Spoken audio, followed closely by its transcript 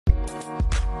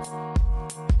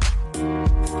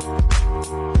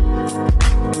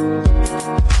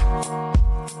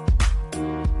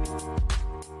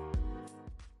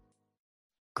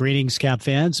Greetings, Cap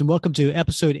fans, and welcome to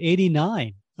episode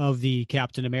 89 of the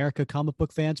Captain America Comic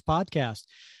Book Fans Podcast.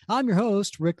 I'm your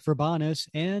host, Rick Verbanis,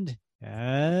 and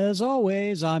as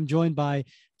always, I'm joined by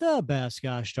the best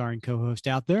gosh darn co-host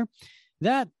out there.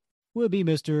 That would be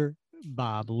Mr.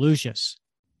 Bob Lucius.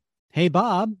 Hey,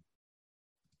 Bob.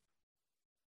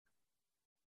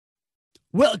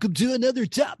 Welcome to another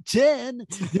top 10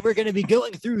 that we're going to be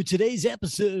going through today's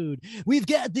episode. We've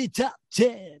got the top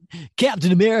 10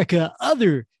 Captain America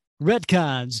Other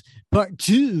Retcons Part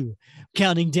 2,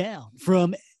 counting down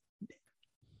from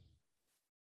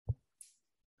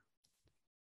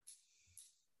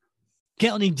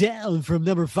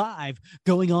number 5,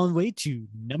 going all the way to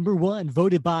number 1,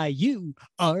 voted by you,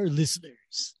 our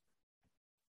listeners.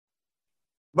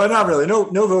 But not really. No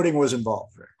voting was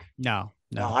involved, Rick. No.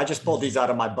 I just pulled these out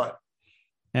of my butt.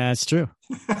 That's true.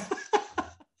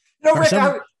 No, or,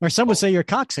 Rick, some would say you're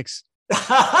coccyx.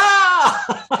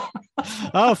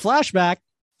 Oh, flashback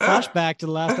to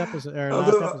the last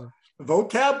episode.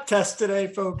 Vocab test today,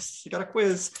 folks. You got a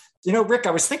quiz. You know, Rick,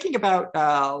 I was thinking about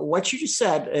what you just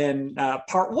said in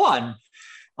part 1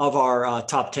 of our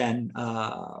top 10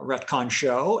 retcon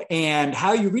show, and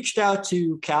how you reached out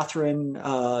to Catherine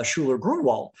Schuler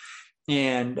Grunwald,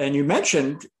 and you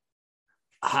mentioned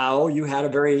how you had a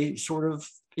very sort of,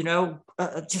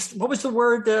 just what was the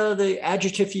word, the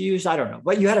adjective you used? I don't know,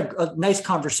 but you had a nice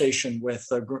conversation with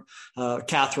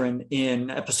Catherine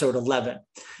in episode 11.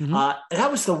 Mm-hmm.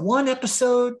 That was the one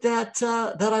episode that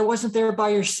I wasn't there by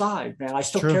your side, man. I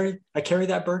still carry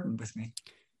that burden with me.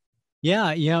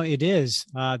 Yeah, it is.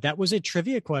 That was a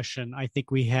trivia question I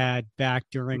think we had back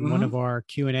during one of our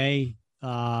Q&A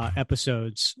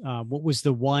episodes. What was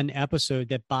the one episode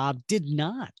that Bob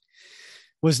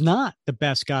was not the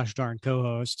best gosh darn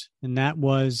co-host? And that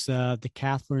was the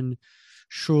Catherine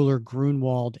Schuler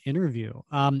Grunwald interview.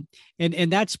 And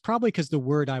that's probably because the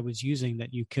word I was using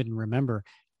that you couldn't remember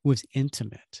was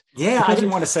intimate. Yeah, I didn't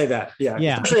want to say that. Yeah.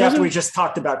 Especially after we just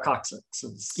talked about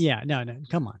coccyxes. Yeah, no,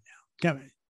 come on now. Don't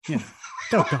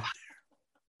go there.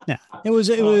 Yeah, it was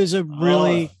a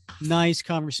really nice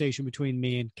conversation between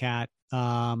me and Kat,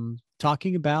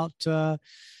 talking about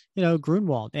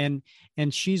Grunwald, and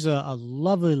she's a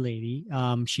lovely lady.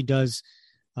 She does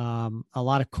a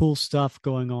lot of cool stuff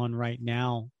going on right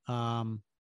now.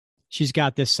 She's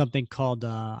got this something called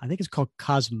I think it's called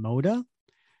Cosmoda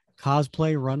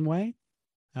Cosplay Runway,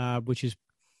 which is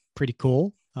pretty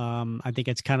cool. I think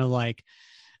it's kind of like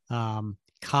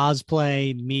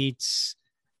cosplay meets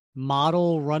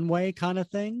model runway kind of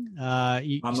thing.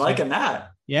 I'm liking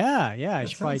that. Yeah. I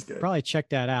should probably check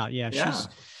that out. Yeah.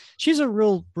 She's a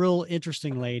real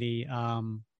interesting lady.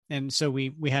 And so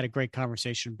we had a great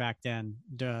conversation back then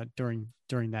during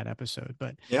that episode,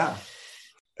 but yeah,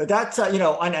 that's,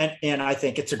 and I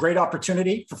think it's a great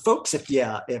opportunity for folks. If you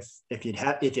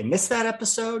missed that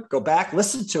episode, go back,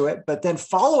 listen to it, but then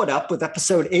follow it up with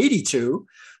episode 82,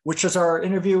 which is our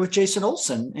interview with Jason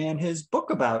Olsen and his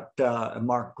book about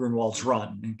Mark Grunwald's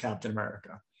run in Captain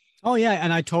America. Oh yeah,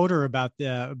 and I told her about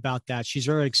that. She's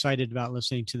very excited about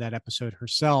listening to that episode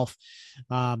herself,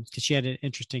 because she had an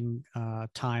interesting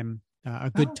time,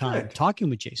 a good time talking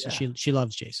with Jason. Yeah. She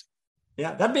loves Jason.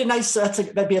 Yeah, that'd be nice.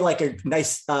 That'd be like a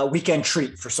nice weekend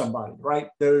treat for somebody, right?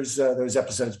 Those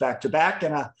episodes back to back,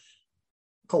 and a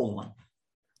cold one.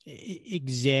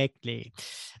 Exactly.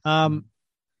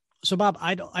 So Bob,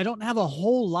 I don't have a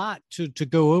whole lot to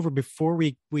go over before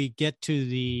we get to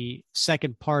the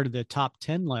second part of the top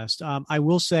 10 list. I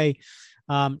will say,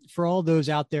 for all those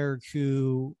out there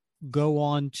who go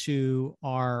on to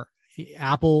our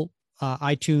Apple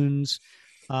iTunes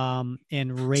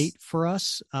and rate for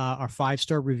us our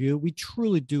 5-star review, we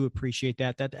truly do appreciate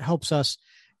that. That helps us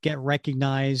get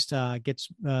recognized, gets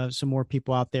some more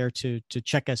people out there to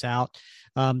check us out.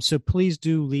 So please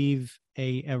do leave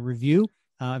a review.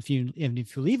 If you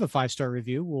leave a 5-star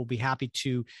review, we'll be happy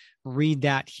to read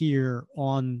that here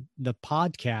on the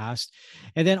podcast.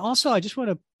 And then also, I just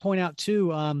want to point out too,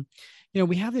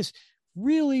 we have this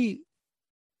really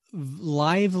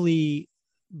lively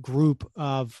group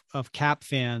of Cap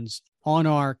fans on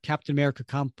our Captain America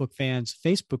Comic Book Fans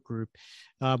Facebook group,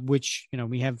 which,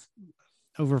 we have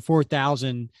over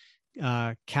 4,000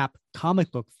 Cap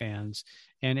comic book fans.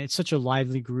 And it's such a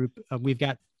lively group. We've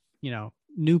got,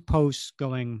 new posts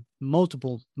going,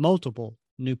 multiple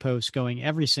new posts going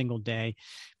every single day.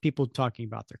 People talking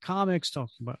about their comics,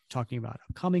 talking about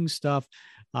upcoming stuff,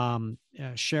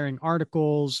 sharing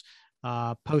articles,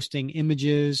 posting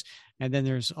images. And then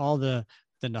there's all the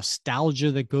the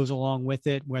nostalgia that goes along with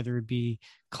it, whether it be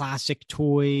classic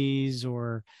toys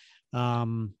or,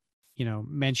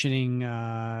 mentioning,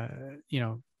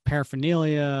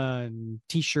 paraphernalia and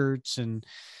t-shirts. And,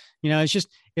 it's just,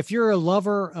 if you're a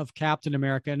lover of Captain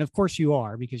America, and of course you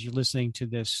are, because you're listening to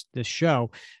this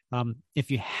show, if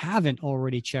you haven't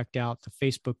already checked out the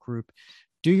Facebook group,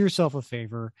 do yourself a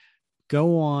favor,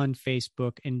 go on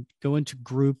Facebook and go into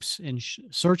groups and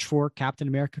search for Captain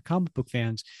America comic book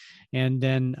fans, and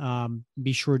then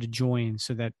be sure to join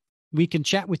so that we can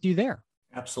chat with you there.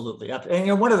 Absolutely.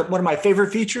 And one of my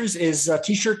favorite features is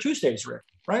T-shirt Tuesdays, Rick,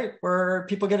 right? Where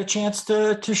people get a chance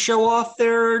to show off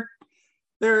their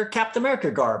Captain America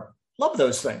garb. Love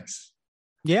those things.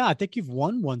 Yeah, I think you've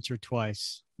won once or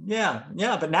twice. Yeah.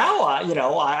 But now,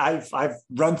 I've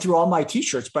run through all my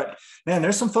T-shirts, but man,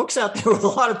 there's some folks out there with a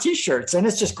lot of T-shirts, and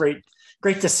it's just great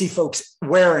to see folks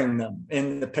wearing them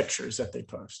in the pictures that they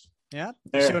post. Yeah.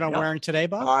 You see what I'm wearing today,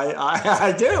 Bob?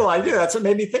 I do. That's what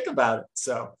made me think about it.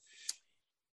 So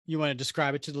you want to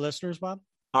describe it to the listeners, Bob?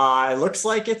 It looks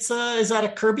like is that a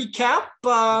Kirby cap?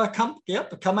 Coming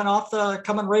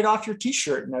right off your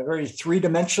T-shirt in a very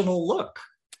 3-dimensional look.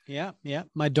 Yeah.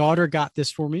 My daughter got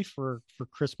this for me for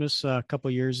Christmas a couple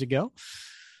of years ago.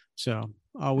 So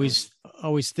always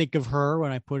think of her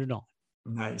when I put it on.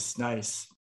 Nice.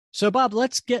 So Bob,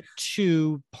 let's get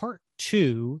to part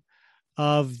 2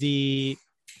 of the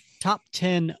top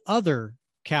 10 other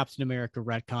Captain America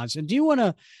retcons. And do you want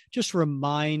to just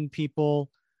remind people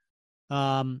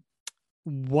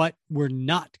what we're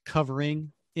not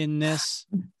covering in this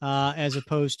as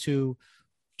opposed to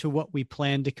what we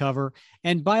plan to cover?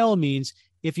 And by all means,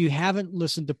 if you haven't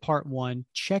listened to part 1,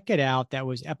 check it out. That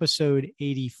was episode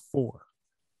 84.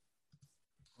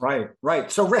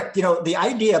 Right. So Rick, the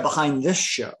idea behind this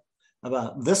show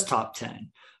about this top 10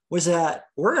 was that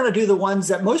we're going to do the ones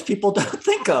that most people don't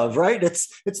think of, right?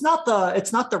 It's not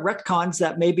the retcons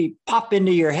that maybe pop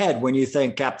into your head when you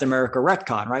think Captain America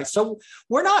retcon, right? So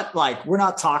we're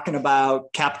not talking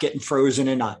about Cap getting frozen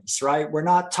in ice, right? We're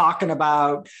not talking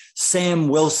about Sam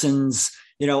Wilson's,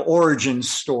 origin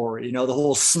story, the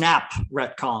whole Snap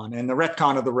retcon and the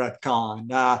retcon of the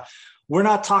retcon. We're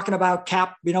not talking about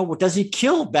Cap, does he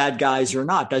kill bad guys or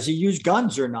not? Does he use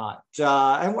guns or not?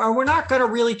 And we're not going to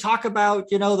really talk about,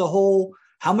 the whole,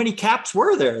 how many Caps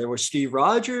were there? There was Steve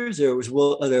Rogers, there was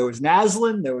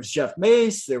Naslin, there was Jeff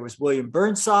Mace, there was William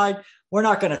Burnside. We're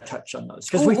not going to touch on those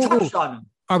because we touched on them.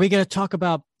 Are we going to talk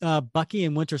about Bucky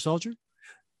and Winter Soldier?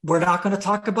 We're not going to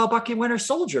talk about Bucky Winter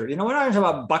Soldier. We're not talking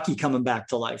about Bucky coming back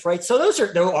to life, right? So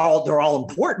they're all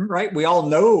important, right? We all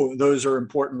know those are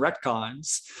important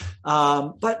retcons.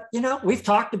 But we've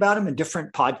talked about them in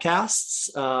different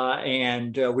podcasts,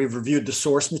 and we've reviewed the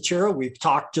source material. We've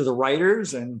talked to the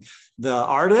writers and the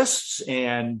artists,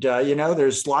 and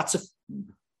there's lots of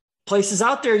places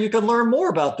out there you can learn more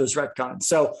about those retcons.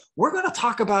 So we're going to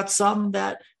talk about some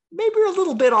that maybe are a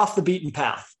little bit off the beaten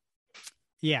path.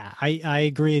 Yeah, I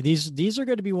agree. These are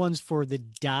going to be ones for the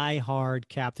diehard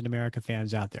Captain America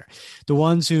fans out there, the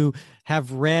ones who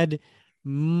have read,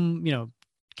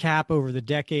 Cap over the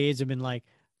decades and been like,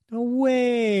 oh,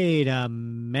 wait a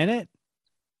minute,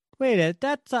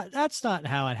 that's not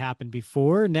how it happened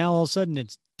before. Now all of a sudden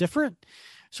it's different.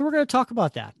 So we're going to talk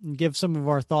about that and give some of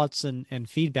our thoughts and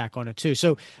feedback on it too.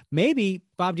 So maybe,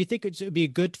 Bob, do you think it would be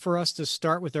good for us to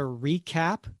start with a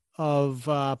recap of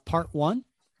part 1?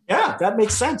 Yeah, that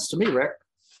makes sense to me, Rick.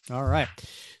 All right.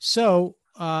 So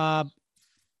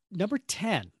number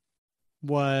 10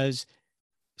 was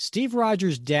Steve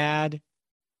Rogers' dad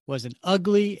was an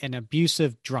ugly and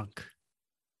abusive drunk.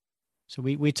 So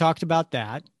we talked about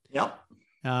that. Yep.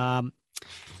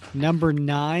 Number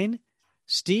 9,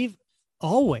 Steve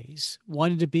always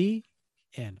wanted to be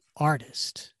an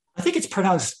artist. I think it's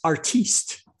pronounced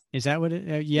artiste. Is that what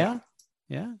it? Yeah.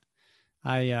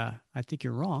 I think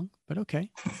you're wrong, but okay.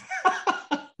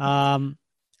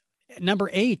 Number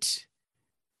 8.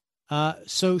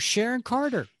 So Sharon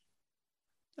Carter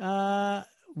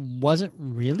wasn't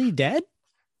really dead.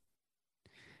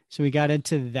 So we got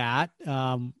into that,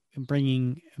 and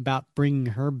bringing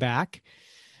her back.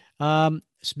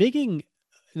 Speaking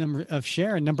of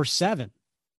Sharon, number 7.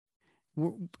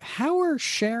 How are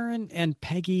Sharon and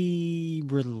Peggy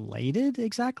related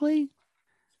exactly?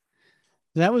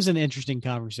 That was an interesting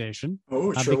conversation.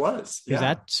 Oh, it sure was. Yeah.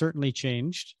 That certainly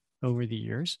changed over the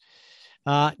years.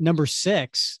 Number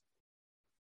 6,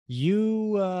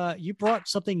 you brought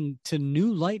something to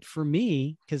new light for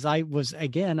me because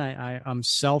I'm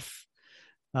self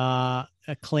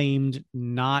acclaimed,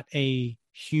 not a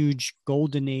huge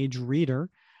golden age reader.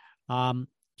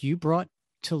 You brought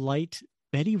to light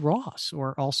Betty Ross,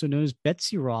 or also known as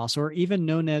Betsy Ross, or even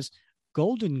known as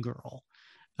Golden Girl,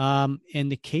 in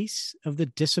the case of the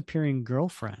disappearing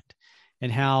girlfriend,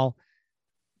 and how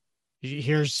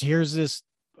here's this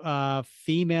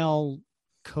female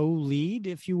co-lead,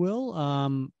 if you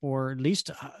will, or at least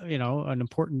an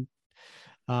important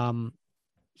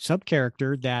sub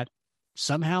character that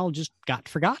somehow just got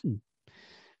forgotten.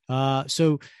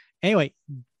 So anyway,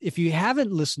 if you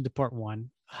haven't listened to part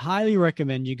one, highly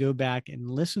recommend you go back and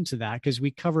listen to that, because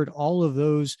we covered all of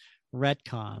those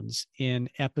retcons in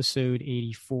episode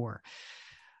 84.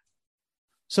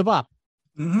 So Bob,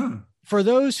 for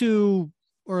those who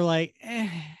are like,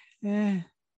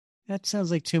 that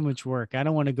sounds like too much work, I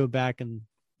don't want to go back and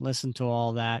listen to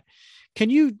all that, can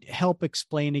you help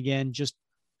explain again, just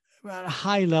at a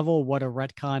high level, what a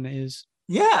retcon is?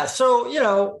 Yeah. So,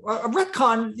 a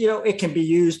retcon, it can be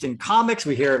used in comics.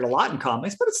 We hear it a lot in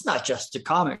comics, but it's not just to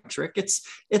comics, Rick. It's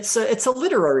a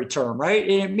literary term, right?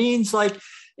 And it means like,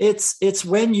 it's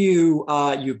when you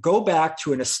go back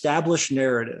to an established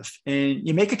narrative and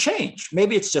you make a change.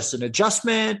 Maybe it's just an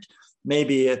adjustment.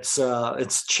 Maybe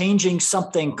it's changing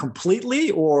something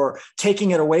completely, or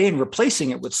taking it away and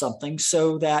replacing it with something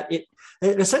so that it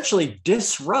essentially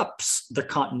disrupts the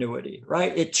continuity,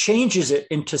 right? It changes it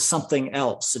into something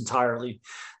else entirely.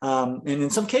 And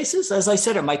in some cases, as I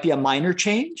said, it might be a minor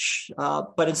change,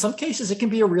 but in some cases, it can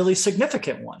be a really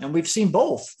significant one. And we've seen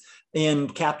both in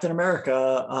Captain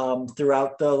America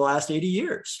throughout the last 80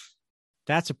 years.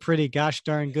 That's a pretty gosh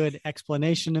darn good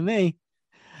explanation to me.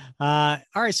 All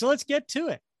right, so let's get to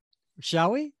it,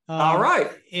 shall we? All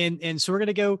right. And so we're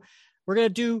going to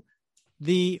do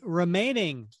the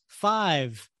remaining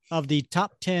 5 of the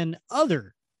top 10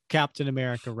 other Captain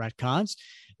America retcons.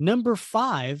 Number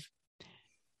 5,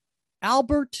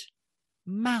 Albert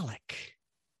Malik.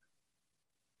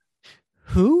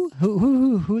 Who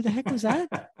the heck was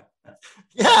that?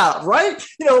 Yeah, right.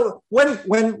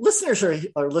 When listeners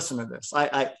are listening to this,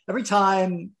 I every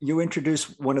time you introduce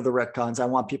one of the retcons, I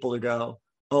want people to go,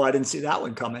 "Oh, I didn't see that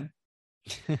one coming."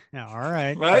 All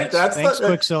right. Right. Thanks,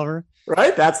 Quicksilver.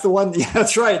 Right. That's the one. Yeah,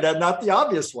 that's right. Not the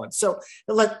obvious one. So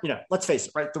let's face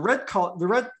it. Right.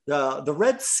 The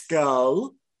Red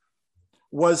Skull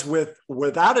was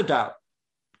without a doubt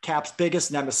Cap's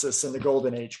biggest nemesis in the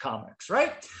Golden Age comics,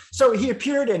 right? So he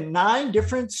appeared in 9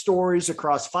 different stories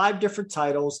across 5 different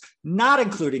titles, not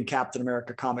including Captain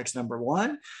America Comics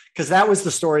 #1, because that was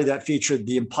the story that featured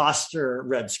the imposter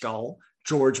Red Skull,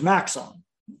 George Maxon.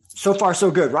 So far, so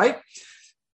good, right?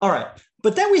 All right.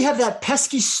 But then we have that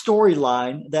pesky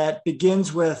storyline that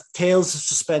begins with Tales of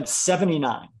Suspense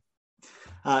 79.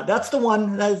 That's the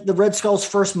one, the Red Skull's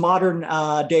first modern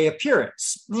day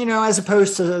appearance, as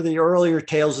opposed to the earlier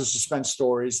Tales of Suspense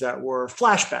stories that were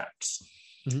flashbacks.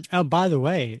 Mm-hmm. Oh, by the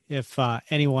way, if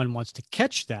anyone wants to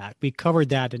catch that, we covered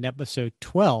that in episode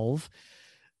 12,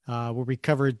 where we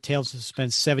covered Tales of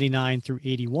Suspense 79 through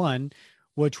 81,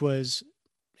 which was,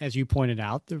 as you pointed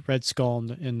out, the Red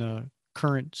Skull in the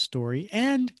current story,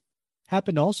 and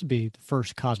happened to also be the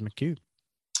first Cosmic Cube.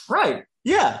 Right.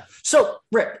 Yeah. So,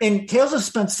 Rick, in Tales of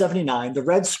Suspense 79, the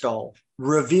Red Skull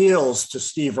reveals to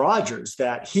Steve Rogers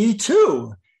that he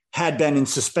too had been in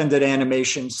suspended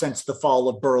animation since the fall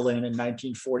of Berlin in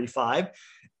 1945,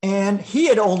 and he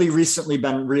had only recently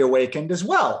been reawakened as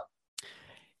well.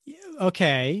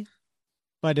 Okay.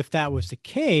 But if that was the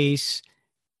case,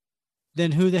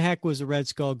 then who the heck was the Red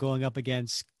Skull going up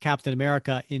against Captain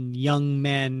America in Young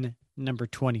Men number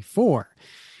 24?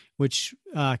 Which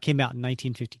came out in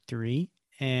 1953,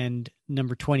 and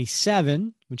number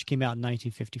 27, which came out in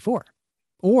 1954.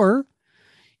 Or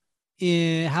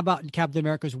how about Captain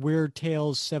America's Weird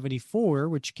Tales 74,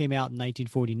 which came out in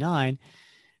 1949,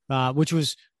 which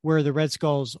was where the Red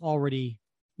Skull's already,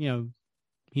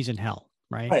 he's in hell,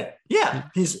 right? Right. Yeah,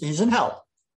 he's in hell.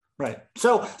 Right.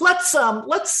 So let's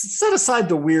set aside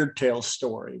the Weird Tales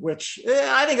story, which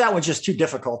I think that one's just too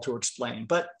difficult to explain.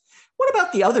 But what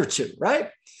about the other 2,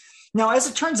 right? Now, as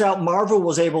it turns out, Marvel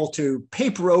was able to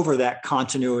paper over that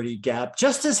continuity gap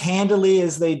just as handily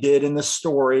as they did in the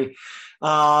story,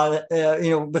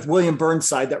 with William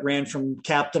Burnside that ran from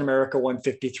Captain America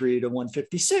 153 to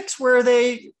 156, where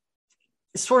they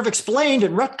sort of explained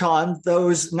and retconned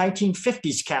those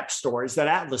 1950s Cap stories that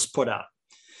Atlas put out.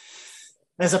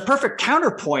 As a perfect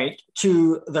counterpoint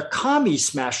to the commie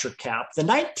smasher Cap, the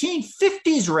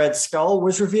 1950s Red Skull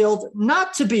was revealed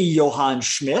not to be Johann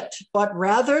Schmidt, but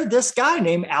rather this guy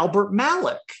named Albert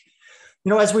Malik.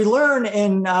 As we learn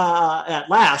at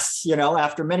last,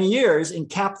 after many years, in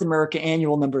Captain America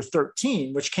Annual number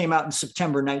 13, which came out in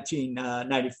September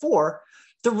 1994,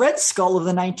 the Red Skull of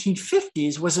the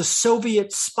 1950s was a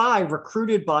Soviet spy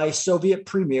recruited by Soviet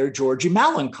Premier Georgy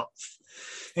Malenkov.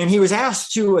 And he was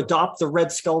asked to adopt the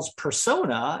Red Skull's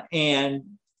persona and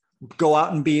go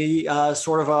out and be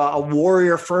sort of a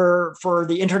warrior for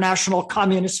the International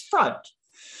Communist Front.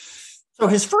 So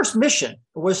his first mission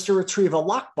was to retrieve a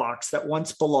lockbox that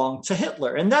once belonged to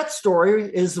Hitler. And that story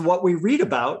is what we read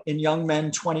about in Young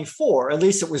Men 24. At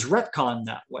least it was retconned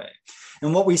that way.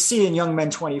 And what we see in Young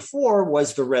Men 24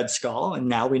 was the Red Skull. And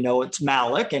now we know it's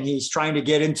Malik. And he's trying to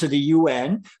get into the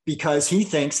UN because he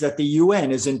thinks that the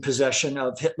UN is in possession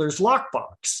of Hitler's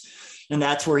lockbox. And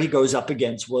that's where he goes up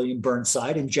against William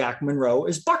Burnside and Jack Monroe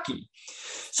as Bucky.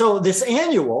 So this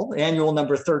annual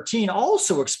number 13,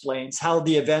 also explains how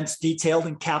the events detailed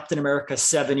in Captain America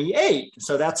 78.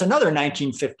 So that's another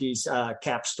 1950s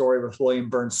Cap story with William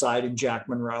Burnside and Jack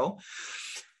Monroe,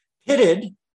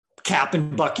 pitted Cap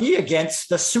and Bucky against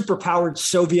the superpowered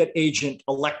Soviet agent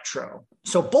Electro.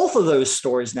 So both of those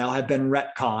stories now have been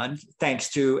retconned thanks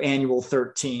to annual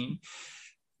 13.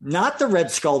 Not the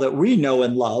Red Skull that we know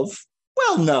and love.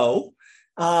 Well, no.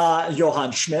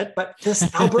 Johann Schmidt, but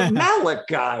this Albert Malik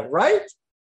guy, right?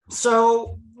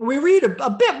 So we read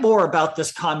a bit more about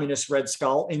this communist Red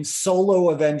Skull in Solo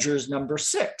Avengers number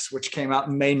 6, which came out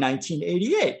in May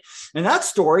 1988. And that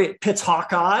story pits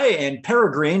Hawkeye and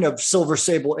Peregrine of Silver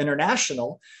Sable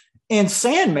International and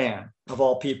Sandman, of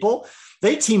all people.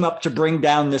 They team up to bring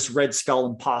down this Red Skull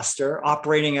imposter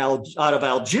operating out of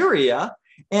Algeria,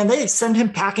 and they send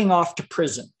him packing off to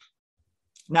prison.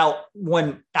 Now,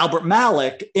 when Albert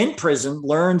Malik in prison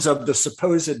learns of the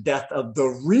supposed death of the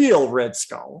real Red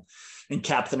Skull in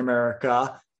Captain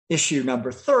America issue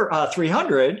number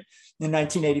 300 in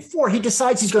 1984, he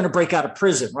decides he's going to break out of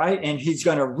prison, right? And he's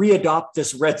going to readopt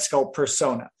this Red Skull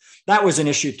persona. That was in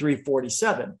issue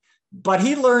 347. But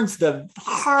he learns the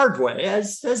hard way,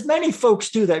 as many folks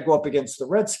do that go up against the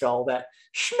Red Skull, that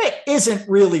Schmidt isn't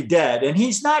really dead. And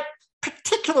he's not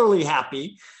particularly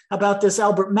happy about this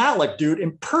Albert Malik dude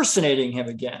impersonating him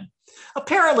again.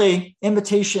 Apparently,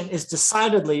 imitation is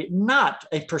decidedly not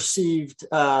a perceived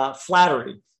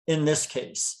flattery in this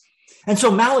case. And so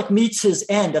Malik meets his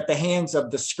end at the hands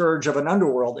of the scourge of an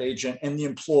underworld agent in the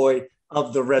employ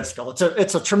of the Red Skull.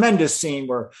 It's a tremendous scene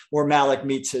where Malik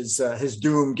meets his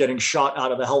doom getting shot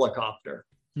out of a helicopter.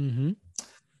 Mm-hmm.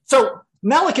 So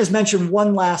Malik is mentioned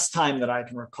one last time that I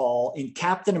can recall in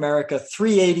Captain America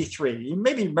 383. You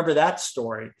maybe remember that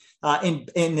story. In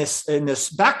this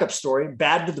backup story,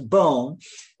 Bad to the Bone,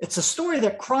 it's a story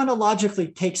that chronologically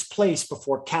takes place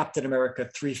before Captain America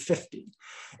 350.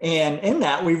 And in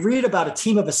that, we read about a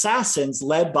team of assassins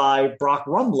led by Brock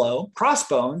Rumlow,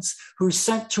 Crossbones, who's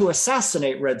sent to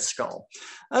assassinate Red Skull.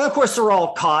 And of course, they're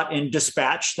all caught and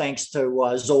dispatched thanks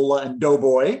to Zola and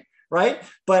Doughboy. Right.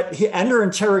 But under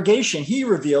interrogation, he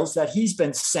reveals that he's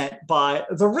been sent by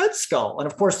the Red Skull. And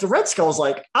of course, the Red Skull is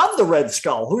like, I'm the Red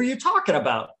Skull. Who are you talking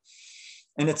about?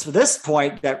 And it's at this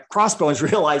point that Crossbones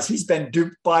realizes he's been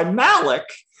duped by Malik.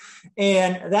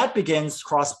 And that begins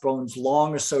Crossbones'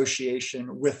 long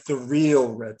association with the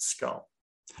real Red Skull.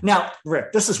 Now,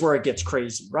 Rick, this is where it gets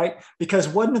crazy, right? Because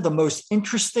one of the most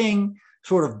interesting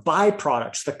sort of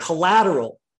byproducts, the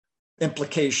collateral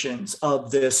implications of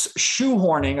this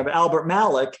shoehorning of Albert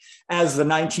Malik as the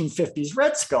 1950s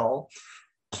Red Skull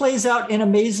plays out in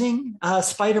Amazing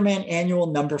Spider-Man Annual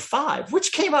number 5,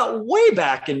 which came out way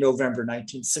back in November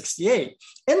 1968.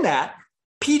 In that,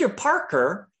 Peter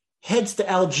Parker heads to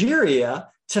Algeria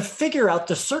to figure out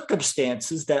the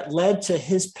circumstances that led to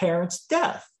his parents'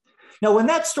 death. Now, when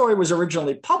that story was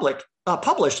originally published,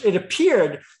 it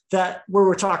appeared that we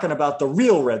were talking about the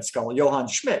real Red Skull, Johann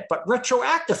Schmidt. But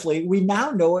retroactively, we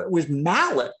now know it was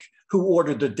Malik who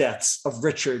ordered the deaths of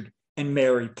Richard and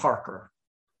Mary Parker.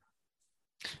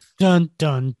 Dun,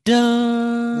 dun,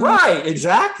 dun. Right,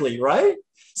 exactly, right?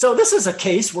 So this is a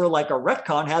case where like a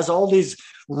retcon has all these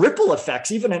ripple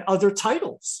effects, even in other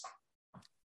titles.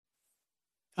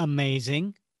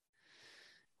 Amazing.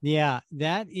 Yeah,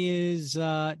 that is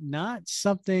not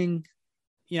something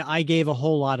I gave a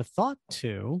whole lot of thought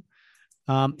to.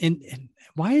 And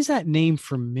why is that name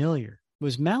familiar?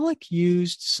 Was Malik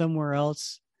used somewhere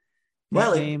else?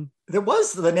 Well, there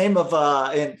was the name of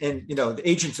in the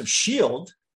Agents of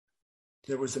S.H.I.E.L.D.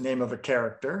 There was the name of a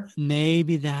character.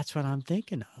 Maybe that's what I'm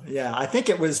thinking of. Yeah, I think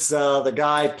it was the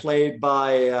guy played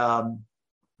by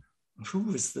who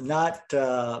was not.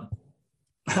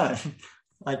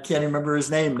 I can't remember his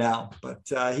name now, but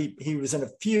he was in a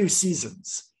few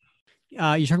seasons.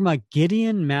 You're talking about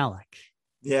Gideon Malik.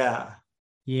 Yeah.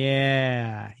 He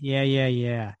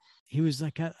was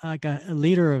like a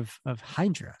leader of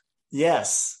Hydra.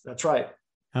 Yes, that's right.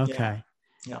 Okay.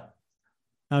 Yeah.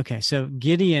 Okay, so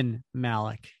Gideon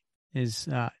Malik is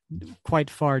quite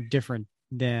far different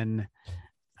than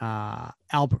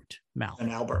Albert Malik.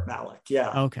 And Albert Malik.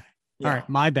 Yeah. Okay. Yeah. All right.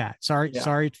 My bad. Sorry. Yeah.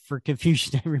 Sorry for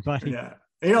confusion, everybody. Yeah.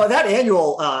 That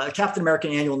annual Captain America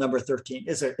annual number 13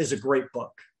 is a great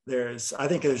book. I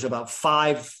think there's about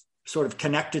 5 sort of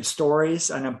connected stories,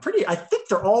 and I think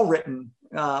they're all written,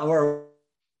 or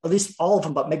at least all of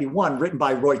them, but maybe one written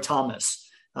by Roy Thomas,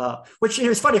 which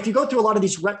is funny. If you go through a lot of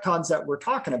these retcons that we're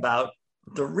talking about,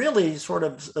 the really sort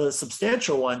of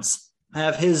substantial ones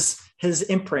have his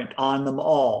imprint on them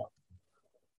all.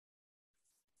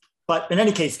 But in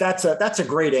any case, that's a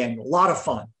great annual, a lot of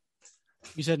fun.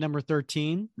 You said number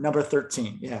 13? Number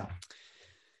 13, yeah.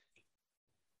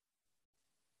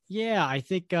 Yeah, I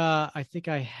think I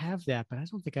have that, but I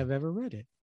don't think I've ever read it.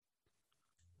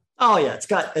 Oh yeah, it's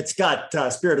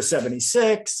got Spirit of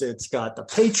 76. It's got the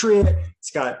Patriot.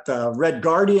 It's got Red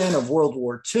Guardian of World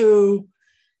War II.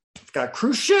 It's got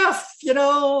Khrushchev.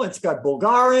 It's got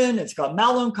Bulgarin. It's got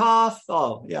Malenkov.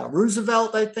 Oh yeah,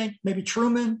 Roosevelt. I think maybe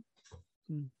Truman.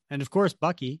 And of course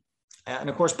Bucky.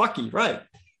 Right?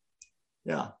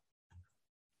 Yeah.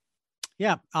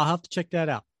 Yeah, I'll have to check that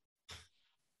out.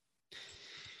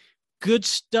 Good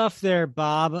stuff there,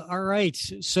 Bob. All right.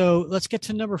 So let's get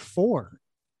to number 4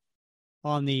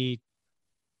 on the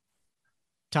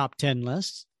top 10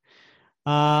 list.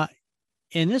 In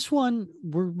this one,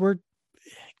 we're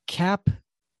Cap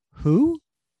who?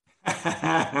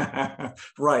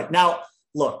 Right. Now,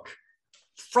 look,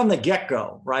 from the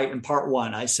get-go, right, in part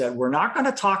 1, I said, we're not going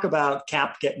to talk about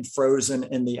Cap getting frozen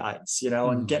in the ice,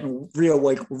 and getting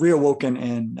reawoken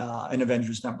in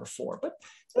Avengers number 4. But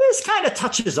this kind of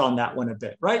touches on that one a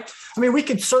bit, right? I mean, we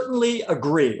can certainly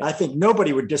agree. I think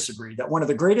nobody would disagree that one of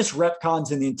the greatest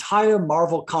retcons in the entire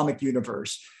Marvel comic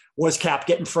universe was Cap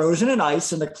getting frozen in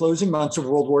ice in the closing months of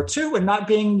World War II and not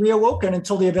being reawoken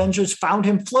until the Avengers found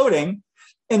him floating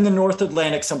in the North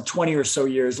Atlantic some 20 or so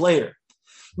years later.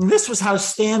 And this was how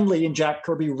Stan Lee and Jack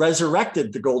Kirby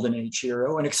resurrected the Golden Age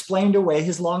hero and explained away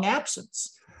his long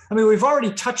absence. I mean, we've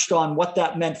already touched on what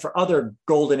that meant for other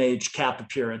Golden Age Cap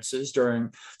appearances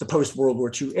during the post-World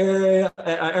War II era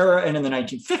and in the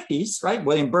 1950s, right?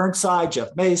 William Burnside, Jeff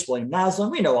Mace, William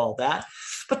Naslund, we know all that.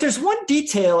 But there's one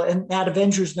detail in that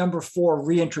Avengers number 4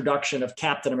 reintroduction of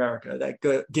Captain America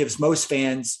that gives most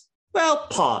fans,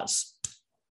 pause.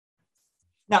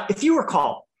 Now, if you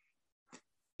recall,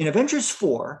 in Avengers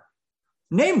 4,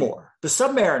 Namor, the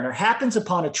Submariner, happens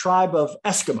upon a tribe of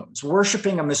Eskimos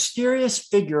worshiping a mysterious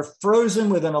figure frozen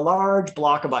within a large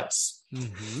block of ice.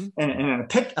 Mm-hmm. And in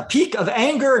a peak of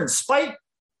anger and spite,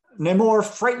 Namor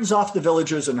frightens off the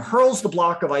villagers and hurls the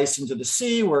block of ice into the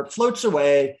sea, where it floats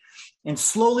away and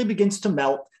slowly begins to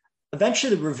melt,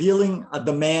 eventually revealing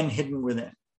the man hidden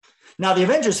within. Now, the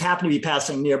Avengers happen to be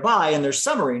passing nearby in their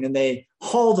submarine, and they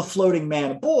haul the floating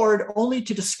man aboard, only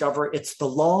to discover it's the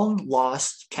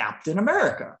long-lost Captain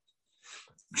America.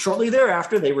 Shortly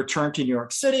thereafter, they return to New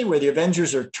York City, where the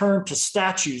Avengers are turned to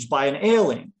statues by an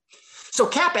alien. So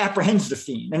Cap apprehends the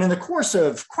Fiend, and in the course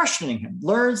of questioning him,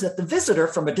 learns that the visitor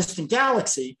from a distant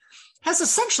galaxy has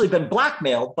essentially been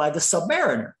blackmailed by the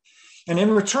Submariner. And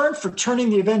in return for turning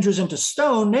the Avengers into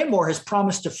stone, Namor has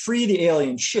promised to free the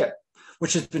alien ship,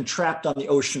 which has been trapped on the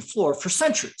ocean floor for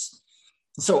centuries.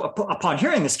 So upon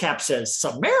hearing this, Cap says,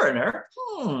 Submariner?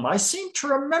 I seem to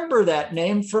remember that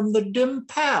name from the dim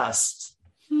past.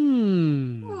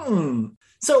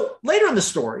 So later in the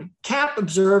story, Cap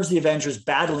observes the Avengers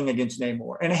battling against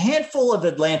Namor and a handful of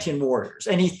Atlantean warriors,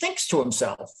 and he thinks to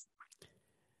himself,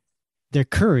 their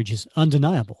courage is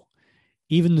undeniable.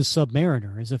 Even the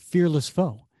Submariner is a fearless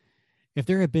foe. If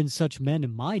there had been such men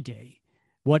in my day,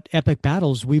 what epic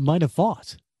battles we might have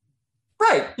fought.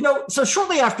 Right. So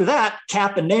shortly after that,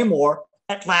 Cap and Namor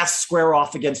at last square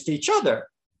off against each other,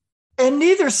 and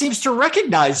neither seems to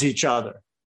recognize each other.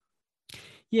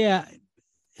 Yeah.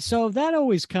 So that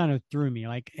always kind of threw me.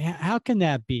 Like, how can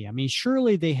that be? I mean,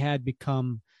 surely they had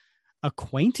become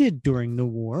acquainted during the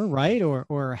war, right?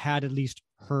 Or had at least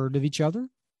heard of each other.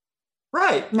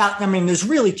 Right. Now, I mean, there's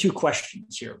really 2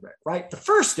 questions here, Rick, right? The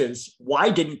first is, why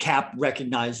didn't Cap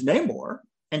recognize Namor?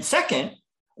 And second,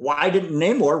 why didn't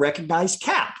Namor recognize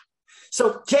Cap?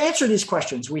 So to answer these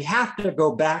questions, we have to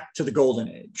go back to the Golden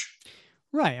Age.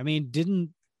 Right. I mean,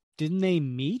 didn't they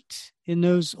meet in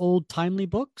those old timely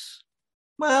books?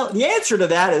 Well, the answer to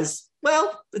that is,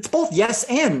 it's both yes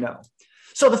and no.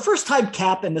 So the first time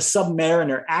Cap and the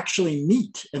Submariner actually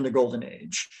meet in the Golden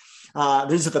Age,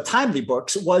 these are the timely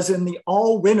books, was in the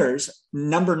All Winners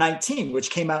number 19, which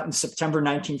came out in September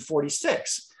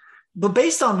 1946. But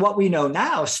based on what we know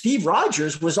now, Steve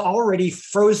Rogers was already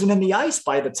frozen in the ice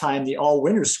by the time the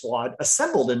all-winners squad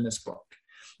assembled in this book,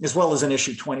 as well as in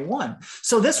issue 21.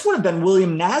 So this would have been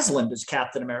William Naslund as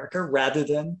Captain America rather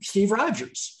than Steve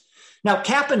Rogers. Now,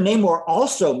 Cap and Namor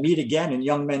also meet again in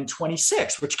Young Men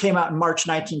 26, which came out in March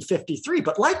 1953.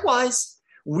 But likewise,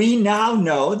 we now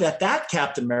know that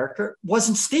Captain America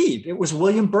wasn't Steve. It was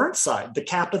William Burnside, the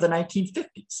Cap of the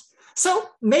 1950s. So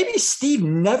maybe Steve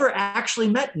never actually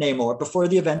met Namor before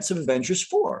the events of Avengers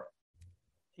 4.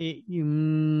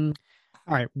 All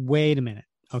right, wait a minute.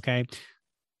 Okay.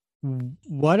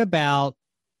 What about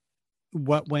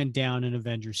what went down in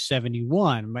Avengers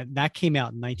 71? That came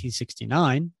out in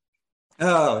 1969.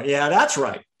 Oh, yeah, that's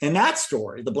right. In that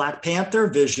story, the Black Panther,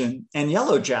 Vision, and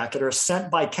Yellow Jacket are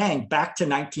sent by Kang back to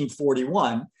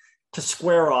 1941 to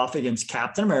square off against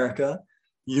Captain America,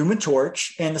 Human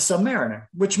Torch, and the Submariner,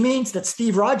 which means that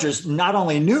Steve Rogers not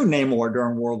only knew Namor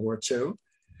during World War II,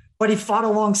 but he fought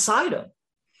alongside him.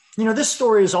 This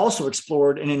story is also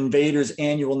explored in Invaders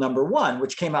Annual #1,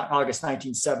 which came out in August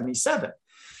 1977.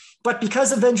 But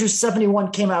because Avengers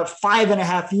 71 came out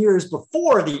 5.5 years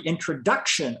before the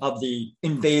introduction of the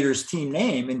Invaders team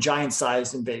name in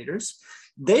giant-sized Invaders,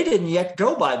 they didn't yet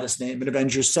go by this name in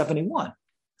Avengers 71.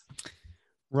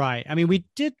 Right. I mean, we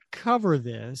did cover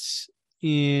this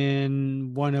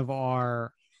in one of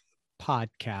our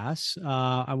podcasts.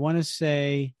 I want to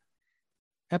say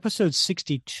episode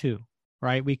 62,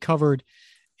 right? We covered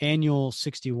Annual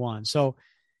 61. So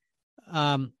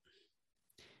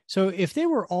if they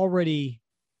were already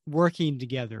working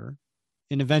together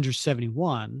in Avengers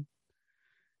 71,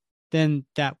 then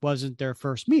that wasn't their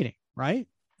first meeting, right?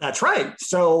 That's right.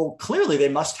 So clearly they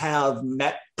must have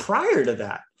met prior to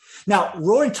that. Now,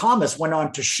 Roy Thomas went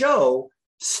on to show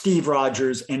Steve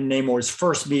Rogers and Namor's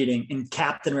first meeting in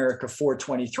Captain America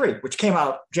 423, which came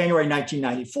out January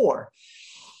 1994.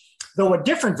 Though a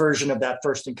different version of that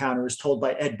first encounter is told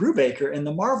by Ed Brubaker in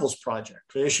the Marvels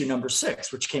Project, issue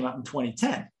 #6, which came out in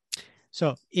 2010.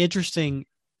 So interesting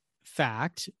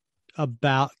fact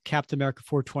about Captain America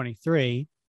 423.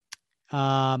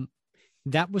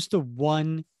 That was the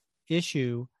one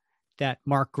issue that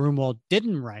Mark Gruenwald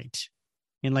didn't write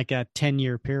in like a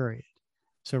 10-year period.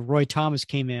 So Roy Thomas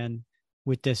came in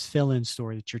with this fill-in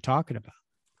story that you're talking about.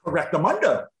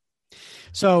 Correctamundo.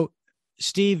 So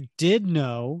Steve did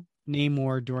know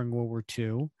Namor during World War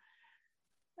II.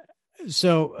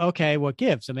 So, okay, what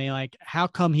gives? I mean, like, how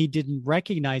come he didn't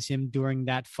recognize him during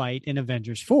that fight in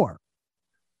Avengers 4?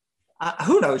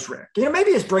 Who knows, Rick?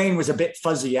 Maybe his brain was a bit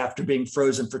fuzzy after being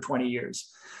frozen for 20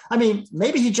 years. I mean,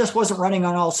 maybe he just wasn't running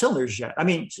on all cylinders yet. I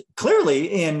mean,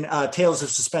 clearly in Tales of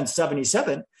Suspense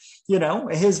 77,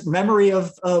 his memory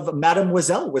of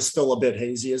Mademoiselle was still a bit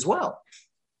hazy as well.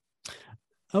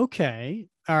 Okay.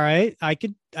 All right. I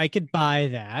could buy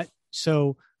that.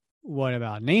 So what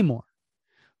about Namor?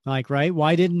 Like, right?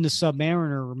 Why didn't the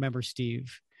Submariner remember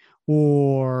Steve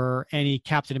or any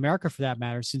Captain America for that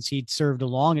matter, since he'd served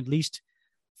along at least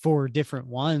 4 different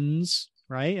ones,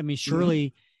 right? I mean,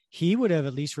 surely he would have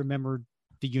at least remembered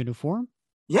the uniform.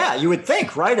 Yeah, you would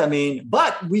think, right? I mean,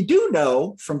 but we do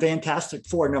know from Fantastic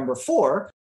Four #4,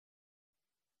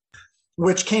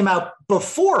 which came out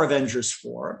before Avengers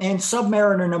 4, and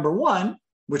Submariner #1,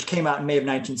 which came out in May of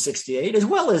 1968, as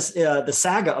well as the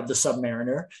Saga of the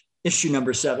Submariner, issue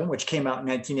 #7, which came out in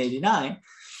 1989.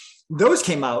 Those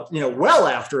came out, well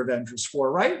after Avengers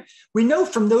 4, right? We know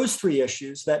from those 3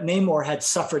 issues that Namor had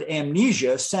suffered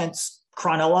amnesia since,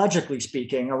 chronologically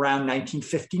speaking, around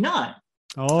 1959.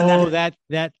 Oh, that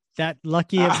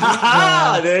lucky.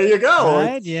 There you go.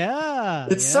 Right? Yeah.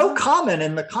 It's so common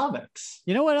in the comics.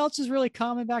 You know what else is really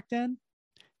common back then?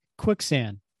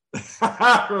 Quicksand.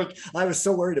 I was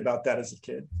so worried about that as a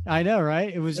kid. I know,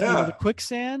 right? It was either the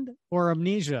quicksand or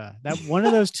amnesia. That one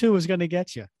of those two was going to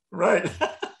get you. Right.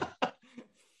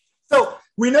 So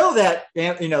we know that,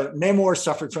 Namor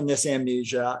suffered from this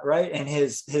amnesia, right? And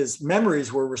his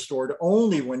memories were restored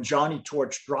only when Johnny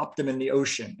Torch dropped him in the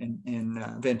ocean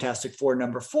in Fantastic Four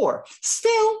 #4.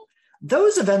 Still,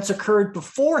 those events occurred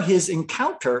before his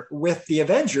encounter with the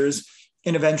Avengers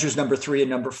in Avengers #3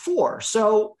 and #4.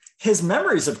 So his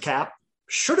memories of Cap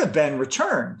should have been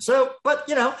returned. So, but,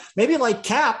 maybe like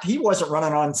Cap, he wasn't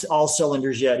running on all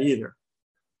cylinders yet either.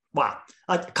 Wow.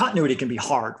 Continuity can be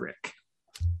hard, Rick.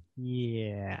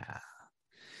 Yeah.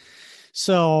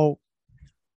 So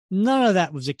none of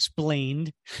that was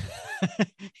explained.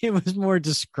 It was more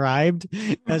described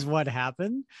as what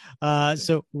happened.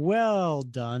 So well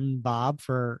done, Bob,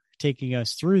 for taking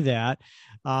us through that.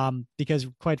 Because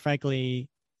quite frankly,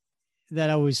 that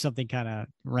always something kind of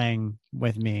rang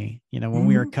with me, when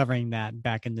we were covering that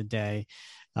back in the day.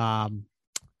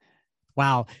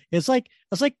 Wow. It's like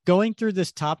going through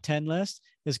this top 10 list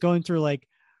is going through like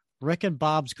Rick and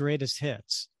Bob's greatest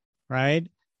hits, right?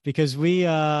 Because we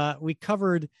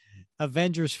covered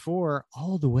Avengers 4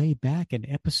 all the way back in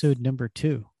episode number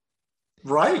 2.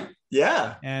 Right.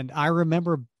 Yeah. And I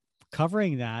remember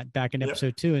covering that back in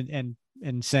episode 2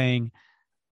 and saying,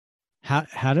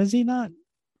 how does he not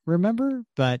remember?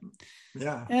 But you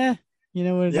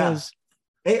know what it is.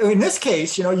 In this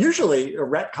case, usually a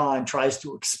retcon tries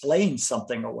to explain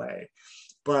something away,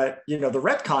 but the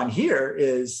retcon here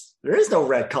is there is no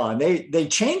retcon. They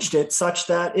changed it such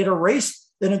that it erased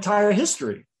an entire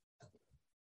history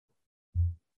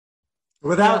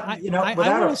without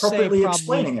appropriately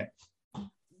explaining it.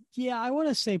 Yeah, I want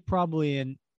to say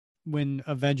probably when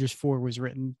Avengers 4 was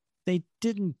written, they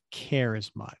didn't care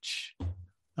as much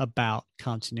about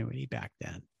continuity back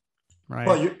then, right?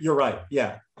 Well, you're right.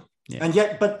 Yeah. And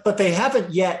yet, but they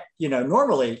haven't yet,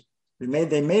 normally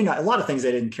they may not, a lot of things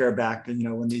they didn't care back,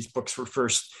 when these books were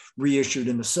first reissued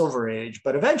in the Silver Age,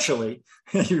 but eventually,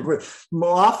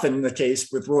 more often the case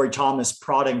with Roy Thomas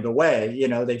prodding the way,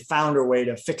 they found a way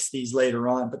to fix these later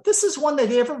on. But this is one that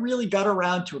they never really got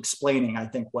around to explaining, I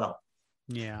think, well.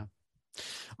 Yeah.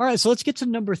 All right. So let's get to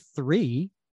number 3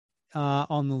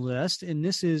 on the list. And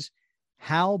this is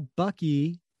how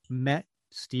Bucky met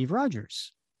Steve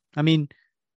Rogers. I mean,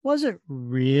 was it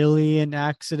really an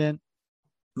accident?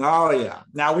 Oh, yeah.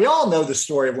 Now, we all know the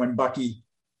story of when Bucky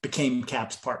became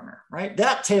Cap's partner, right?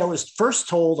 That tale is first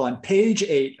told on page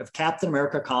 8 of Captain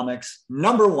America Comics,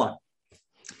 number 1.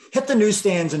 Hit the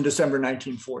newsstands in December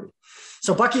 1940.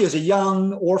 So Bucky is a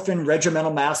young orphan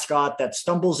regimental mascot that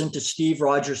stumbles into Steve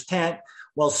Rogers' tent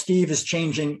while Steve is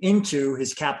changing into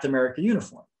his Captain America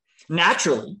uniform.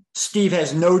 Naturally, Steve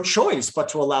has no choice but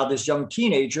to allow this young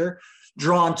teenager,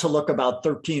 drawn to look about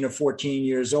 13 or 14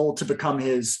 years old, to become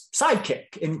his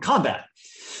sidekick in combat.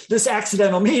 This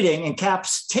accidental meeting and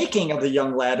Cap's taking of the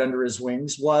young lad under his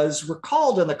wings was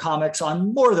recalled in the comics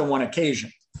on more than one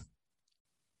occasion.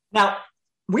 Now,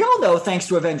 we all know, thanks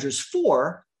to Avengers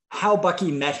 4, how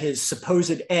Bucky met his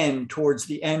supposed end towards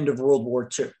the end of World War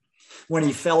II, when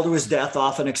he fell to his death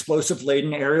off an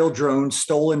explosive-laden aerial drone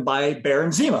stolen by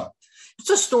Baron Zemo. It's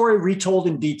a story retold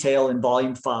in detail in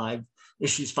Volume 5,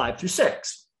 issues 5 through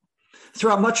 6.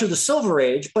 Throughout much of the Silver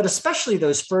Age, but especially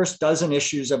those first dozen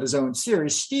issues of his own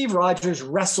series, Steve Rogers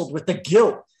wrestled with the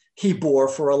guilt he bore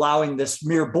for allowing this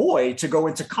mere boy to go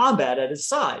into combat at his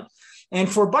side, and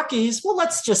for Bucky's, well,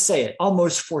 let's just say it,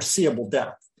 almost foreseeable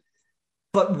death.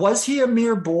 But was he a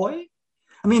mere boy?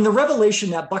 I mean, the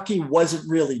revelation that Bucky wasn't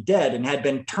really dead and had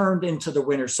been turned into the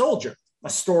Winter Soldier, a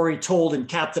story told in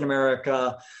Captain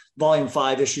America, Volume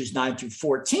 5, issues 9 through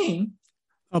 14.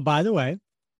 Oh, by the way,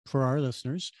 for our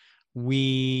listeners,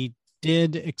 we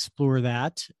did explore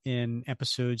that in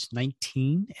episodes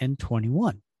 19 and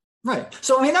 21. Right.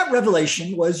 So, I mean, that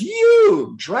revelation was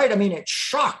huge, right? I mean, it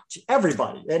shocked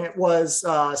everybody. And it was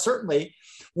certainly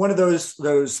one of those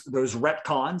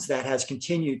retcons that has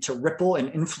continued to ripple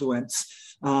and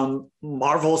influence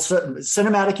Marvel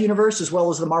Cinematic Universe as well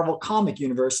as the Marvel Comic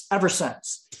Universe ever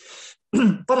since.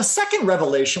 But a second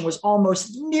revelation was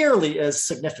almost nearly as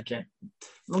significant,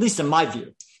 at least in my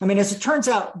view. I mean, as it turns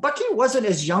out, Bucky wasn't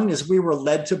as young as we were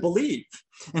led to believe.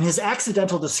 And his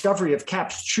accidental discovery of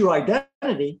Cap's true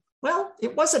identity, well,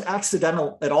 it wasn't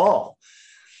accidental at all.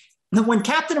 Now, when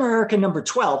Captain America number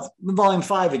 12, Volume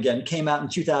 5 again, came out in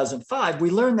 2005, we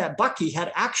learned that Bucky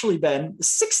had actually been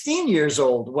 16 years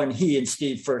old when he and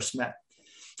Steve first met.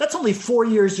 That's only 4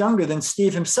 years younger than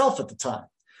Steve himself at the time.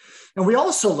 And we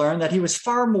also learned that he was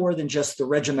far more than just the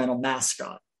regimental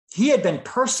mascot. He had been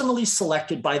personally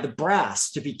selected by the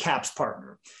brass to be Cap's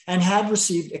partner and had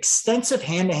received extensive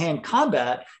hand-to-hand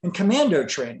combat and commando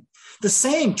training, the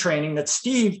same training that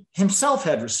Steve himself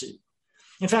had received.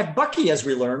 In fact, Bucky, as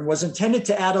we learned, was intended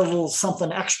to add a little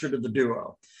something extra to the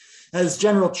duo. As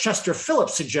General Chester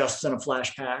Phillips suggests in a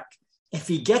flashback, if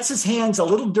he gets his hands a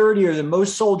little dirtier than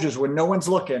most soldiers when no one's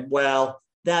looking, well,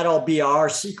 that'll be our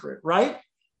secret, right?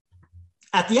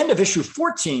 At the end of issue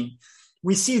 14,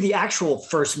 we see the actual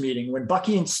first meeting when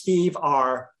Bucky and Steve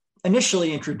are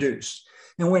initially introduced,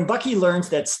 and when Bucky learns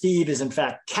that Steve is in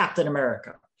fact Captain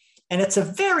America. And it's a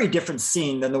very different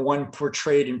scene than the one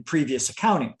portrayed in previous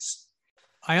accountings.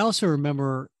 I also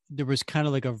remember there was kind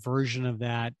of like a version of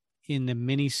that in the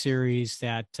miniseries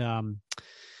that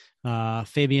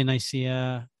Fabian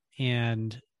Nicea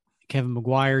and Kevin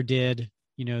Maguire did,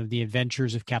 the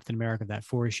Adventures of Captain America, that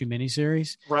 4-issue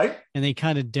miniseries. Right. And they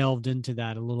kind of delved into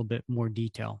that a little bit more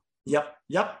detail. Yep.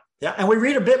 Yeah, and we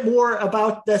read a bit more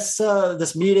about this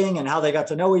meeting and how they got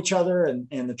to know each other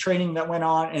and the training that went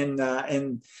on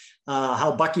and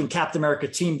how Bucky and Captain America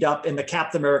teamed up in the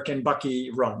Captain America and Bucky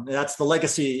run. That's the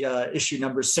Legacy issue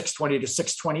numbers 620 to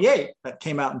 628 that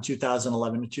came out in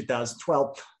 2011 to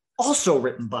 2012, also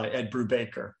written by Ed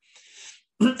Brubaker.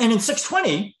 And in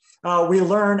 620, we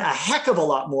learn a heck of a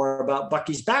lot more about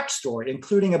Bucky's backstory,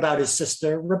 including about his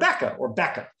sister, Rebecca, or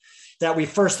Becca, that we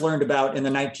first learned about in the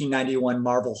 1991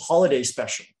 Marvel Holiday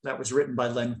Special that was written by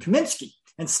Len Kaminski,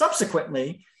 and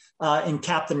subsequently in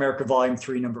Captain America Volume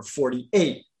 3, number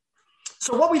 48.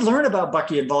 So what we learn about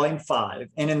Bucky in Volume 5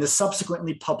 and in the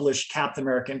subsequently published Captain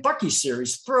America and Bucky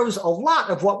series throws a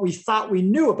lot of what we thought we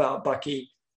knew about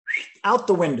Bucky out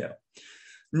the window.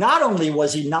 Not only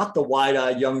was he not the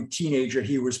wide-eyed young teenager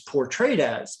he was portrayed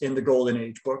as in the Golden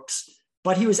Age books,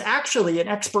 but he was actually an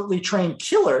expertly trained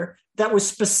killer that was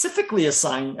specifically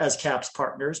assigned as Cap's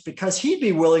partners because he'd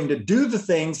be willing to do the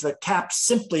things that Cap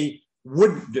simply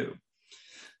wouldn't do.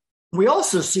 We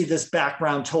also see this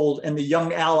background told in the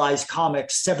Young Allies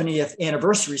Comics 70th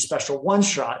Anniversary Special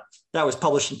one-shot that was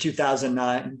published in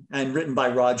 2009 and written by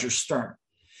Roger Stern.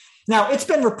 Now, it's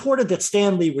been reported that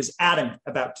Stan Lee was adamant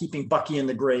about keeping Bucky in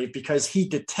the grave because he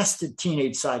detested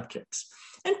teenage sidekicks.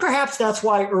 And perhaps that's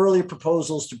why early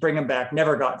proposals to bring him back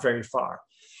never got very far.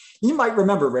 You might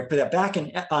remember, Rick, that back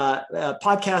in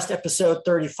podcast episode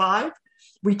 35,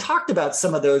 we talked about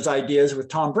some of those ideas with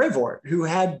Tom Brevoort, who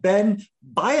had been,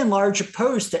 by and large,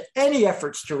 opposed to any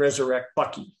efforts to resurrect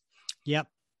Bucky. Yep.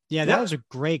 Yeah, that was a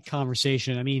great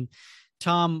conversation. I mean,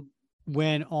 Tom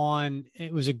went on,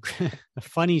 it was a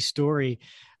funny story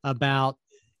about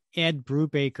Ed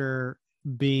Brubaker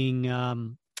being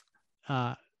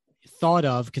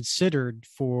considered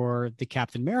for the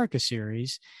Captain America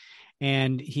series.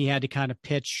 And he had to kind of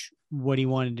pitch what he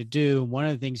wanted to do. One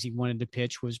of the things he wanted to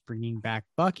pitch was bringing back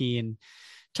Bucky, and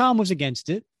Tom was against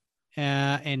it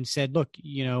and said, look,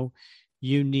 you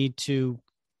need to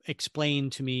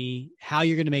explain to me how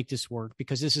you're going to make this work,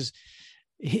 because this is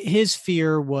his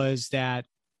fear was that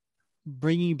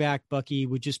bringing back Bucky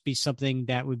would just be something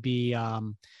that would be a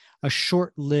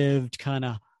short-lived kind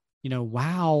of,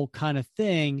 wow kind of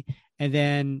thing. And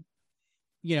then,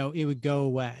 it would go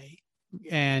away.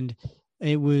 And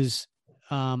it was,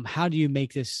 how do you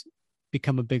make this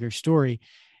become a bigger story?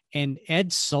 And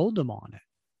Ed sold him on it,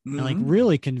 and like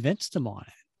really convinced him on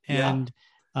it.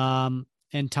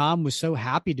 And Tom was so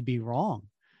happy to be wrong,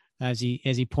 as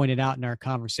he pointed out in our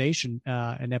conversation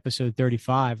in episode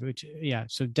 35, which,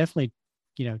 so definitely,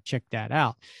 check that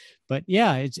out. But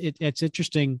yeah, it's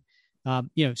interesting.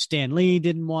 Stan Lee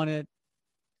didn't want it.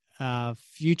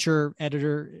 Future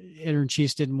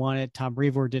editor-in-chiefs didn't want it. Tom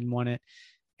Brevoort didn't want it.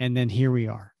 And then here we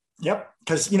are. Yep.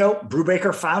 Because,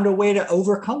 Brubaker found a way to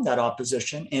overcome that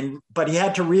opposition, but he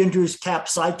had to reintroduce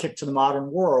Cap's sidekick to the modern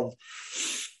world.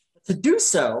 To do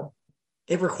so,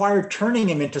 it required turning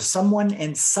him into someone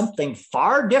and something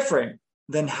far different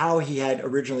than how he had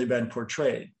originally been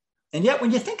portrayed. And yet, when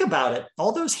you think about it,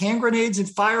 all those hand grenades and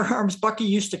firearms Bucky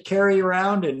used to carry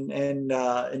around in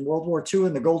World War II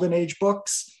in the Golden Age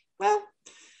books, well,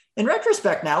 in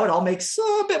retrospect now, it all makes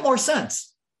a bit more sense.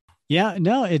 Yeah,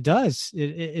 no, it does.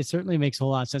 It certainly makes a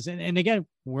whole lot of sense. And again,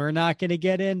 we're not going to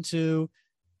get into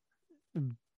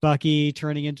Bucky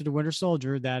turning into the Winter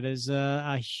Soldier. That is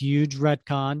a huge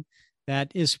retcon.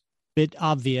 That is a bit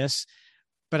obvious.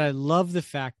 But I love the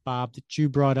fact, Bob, that you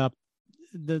brought up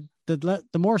the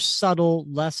more subtle,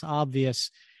 less obvious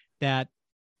that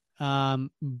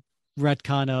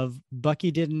retcon of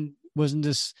Bucky wasn't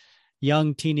this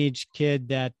young teenage kid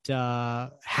that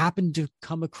happened to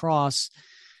come across,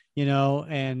 he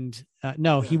was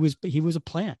a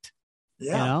plant.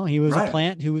 Yeah, he was a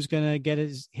plant who was going to get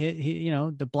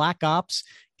the Black Ops,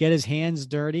 get his hands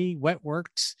dirty, wet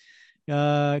works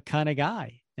kind of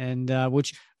guy. And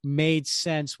which made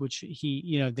sense, which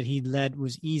that he led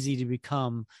was easy to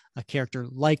become a character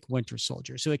like Winter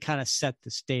Soldier. So it kind of set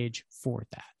the stage for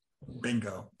that.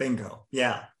 Bingo.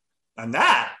 Yeah. And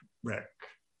that, Rick,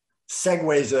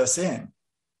 segues us in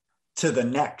to the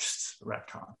next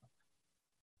retcon.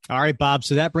 All right, Bob.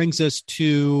 So that brings us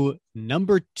to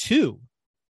number 2.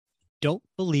 Don't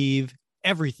believe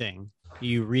everything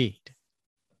you read.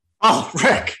 Oh,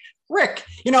 Rick,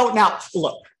 now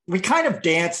look, we kind of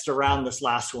danced around this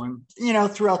last one,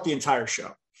 throughout the entire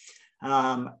show.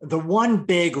 The one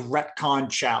big retcon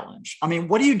challenge. I mean,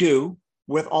 what do you do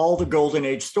with all the Golden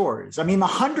Age stories? I mean, the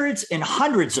hundreds and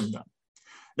hundreds of them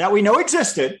that we know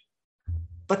existed,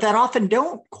 but that often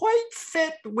don't quite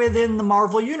fit within the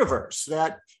Marvel universe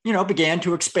that, began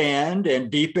to expand and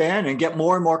deepen and get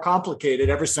more and more complicated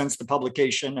ever since the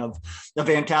publication of the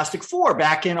Fantastic Four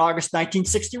back in August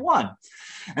 1961.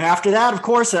 And after that, of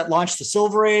course, that launched the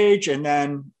Silver Age, and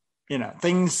then,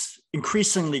 things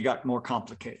increasingly got more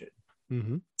complicated.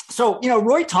 Mm-hmm. So,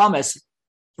 Roy Thomas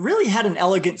really had an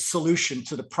elegant solution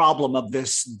to the problem of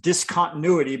this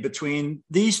discontinuity between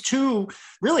these two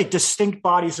really distinct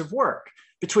bodies of work,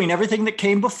 between everything that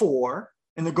came before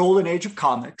in the golden age of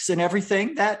comics and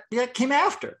everything that came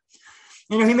after.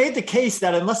 He made the case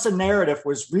that unless a narrative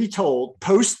was retold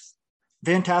post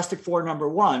Fantastic Four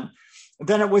 #1,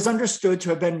 then it was understood to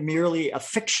have been merely a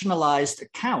fictionalized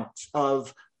account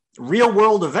of real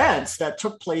world events that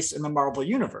took place in the Marvel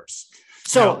universe.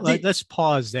 So now, let's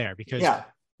pause there, because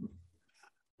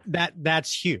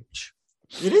that's huge.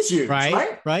 It is huge,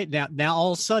 right? Now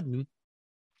all of a sudden,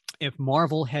 if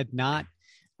Marvel had not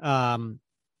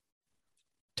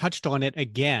touched on it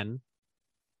again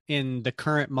in the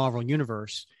current Marvel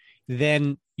universe,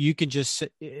 then you could just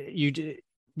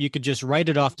write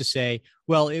it off to say,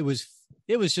 well, it was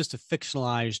just a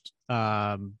fictionalized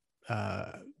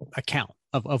account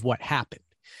of what happened.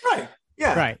 Right.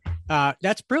 Yeah. Right.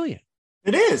 That's brilliant.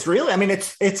 It is, really. I mean,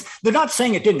 it's they're not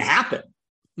saying it didn't happen.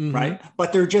 Mm-hmm. Right.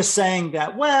 But they're just saying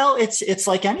that, well, it's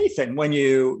like anything when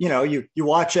you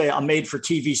watch a made for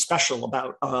TV special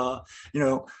about,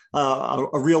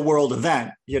 a real world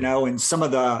event, and some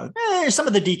of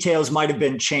the details might have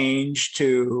been changed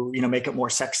to, make it more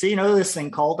sexy, this thing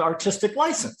called artistic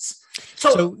license.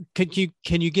 So can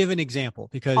you give an example?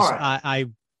 Because right.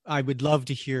 I would love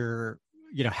to hear,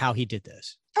 how he did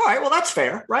this. All right. Well, that's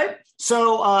fair. Right.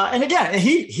 So, and again,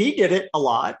 he did it a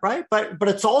lot. Right. But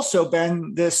it's also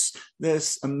been this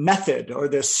method, or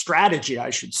this strategy, I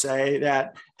should say,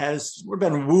 that has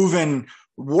been woven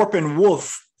warp and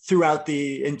woof throughout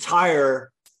the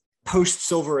entire post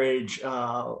Silver Age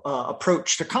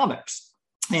approach to comics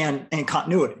and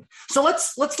continuity. So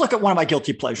let's look at one of my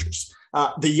guilty pleasures,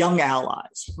 the Young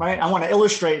Allies. Right. I want to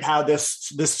illustrate how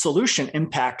this solution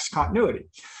impacts continuity.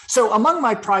 So among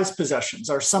my prized possessions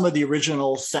are some of the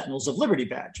original Sentinels of Liberty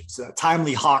badges,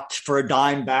 timely hawked for a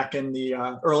dime back in the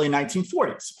early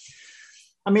 1940s.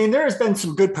 I mean, there has been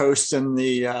some good posts in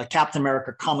the Captain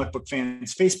America comic book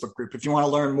fans Facebook group if you want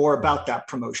to learn more about that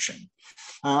promotion.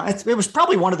 It was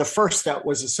probably one of the first that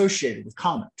was associated with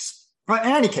comics. Right?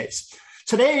 In any case,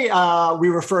 today we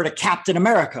refer to Captain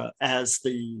America as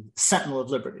the Sentinel of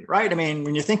Liberty, right? I mean,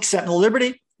 when you think Sentinel of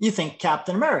Liberty, you think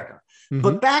Captain America. Mm-hmm.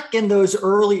 But back in those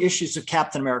early issues of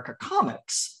Captain America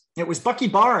comics, it was Bucky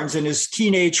Barnes and his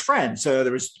teenage friends. So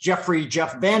there was Jeff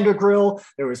Vandergrill,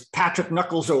 there was Patrick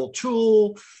Knuckles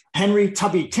O'Toole, Henry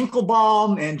Tubby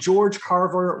Tinklebaum, and George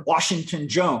Carver Washington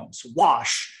Jones,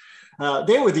 Wash.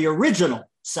 They were the original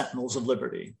Sentinels of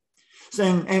Liberty.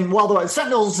 And while the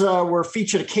Sentinels were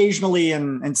featured occasionally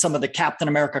in some of the Captain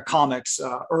America comics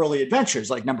early adventures,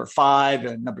 like #5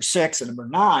 and #6 and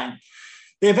 #9,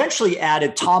 they eventually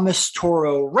added Thomas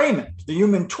Toro Raymond, the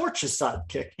Human Torch's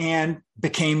sidekick, and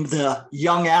became the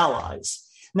Young Allies.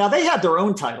 Now, they had their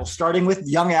own titles, starting with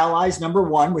Young Allies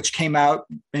 #1, which came out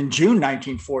in June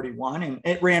 1941, and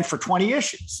it ran for 20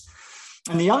 issues.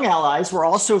 And the Young Allies were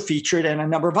also featured in a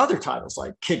number of other titles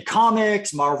like Kid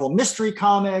Comics, Marvel Mystery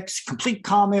Comics, Complete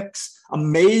Comics,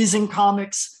 Amazing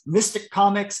Comics, Mystic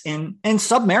Comics, and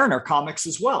Submariner Comics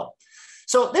as well.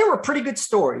 So they were pretty good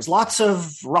stories, lots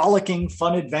of rollicking,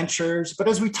 fun adventures. But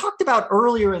as we talked about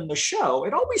earlier in the show,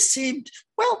 it always seemed,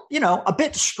 a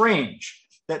bit strange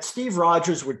that Steve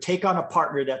Rogers would take on a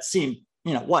partner that seemed,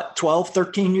 12,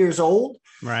 13 years old.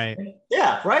 Right.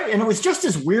 Yeah, right. And it was just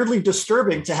as weirdly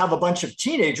disturbing to have a bunch of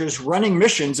teenagers running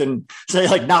missions in, say,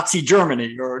 like Nazi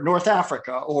Germany or North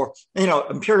Africa or,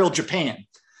 Imperial Japan.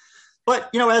 But,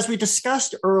 as we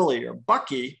discussed earlier,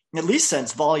 Bucky, at least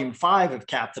since Volume 5 of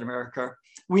Captain America,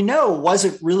 we know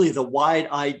wasn't really the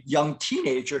wide-eyed young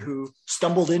teenager who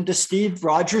stumbled into Steve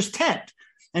Rogers' tent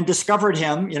and discovered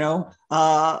him,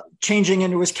 changing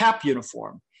into his Cap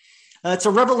uniform. It's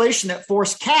a revelation that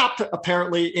forced Cap,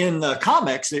 apparently in the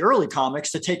comics, the early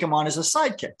comics, to take him on as a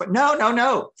sidekick. But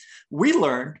no. We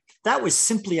learned that was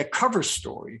simply a cover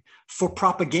story for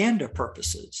propaganda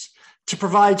purposes, to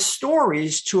provide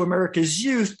stories to America's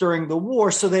youth during the war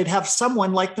so they'd have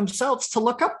someone like themselves to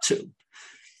look up to.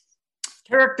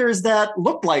 Characters that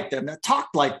looked like them, that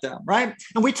talked like them, right?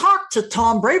 And we talked to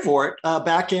Tom Brevoort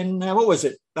back in, what was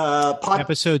it?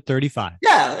 Episode 35.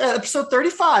 Yeah, episode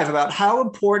 35, about how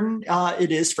important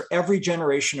it is for every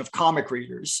generation of comic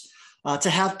readers to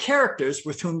have characters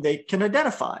with whom they can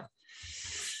identify.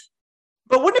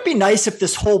 But wouldn't it be nice if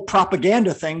this whole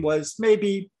propaganda thing was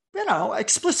maybe,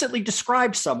 explicitly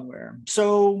described somewhere?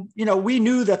 So, we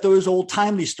knew that those old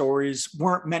timely stories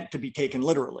weren't meant to be taken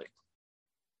literally.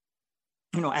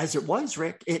 As it was,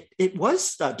 Rick, it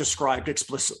was described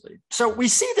explicitly. So we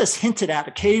see this hinted at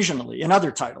occasionally in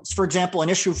other titles. For example, in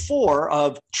issue 4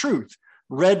 of Truth,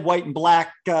 Red, White, and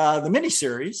Black, the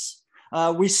miniseries,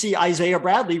 we see Isaiah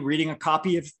Bradley reading a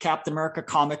copy of Captain America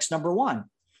Comics #1.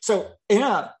 So in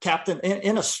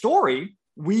a story,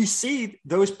 we see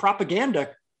those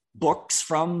propaganda books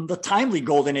from the timely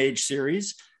Golden Age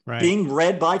series being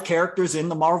read by characters in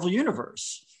the Marvel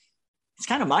Universe. It's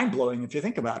kind of mind-blowing if you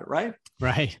think about it, right?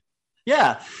 Right.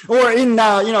 Yeah. Or in,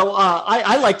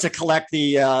 I like to collect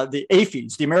the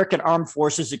AAFES, the American Armed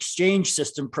Forces Exchange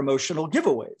System promotional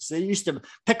giveaways. They used to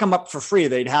pick them up for free.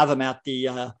 They'd have them at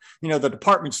the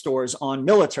department stores on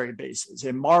military bases.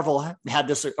 And Marvel had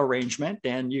this arrangement,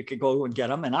 and you could go and get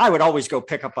them. And I would always go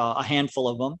pick up a handful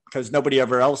of them because nobody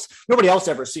else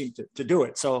ever seemed to do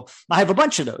it. So I have a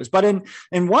bunch of those. But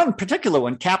in one particular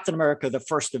one, Captain America, the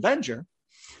First Avenger,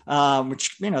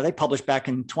 which, they published back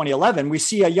in 2011, we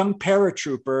see a young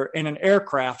paratrooper in an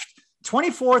aircraft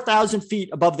 24,000 feet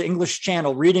above the English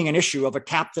Channel reading an issue of a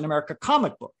Captain America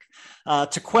comic book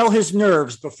to quell his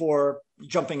nerves before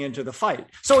jumping into the fight.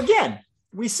 So again,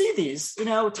 we see these,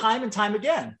 time and time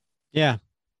again. Yeah.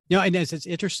 And it's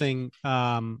interesting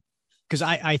because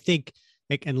I think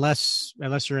unless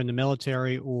you're in the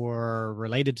military or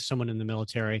related to someone in the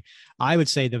military, I would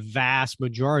say the vast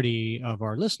majority of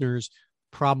our listeners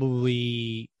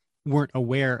probably weren't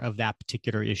aware of that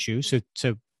particular issue. So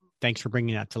thanks for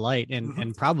bringing that to light,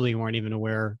 and probably weren't even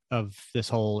aware of this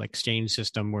whole exchange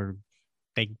system where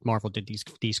Marvel did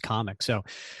these comics. So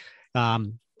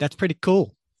that's pretty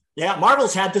cool. Yeah,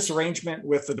 Marvel's had this arrangement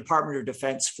with the Department of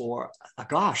Defense for,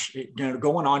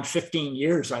 going on 15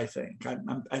 years, I think.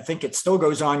 I think it still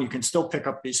goes on. You can still pick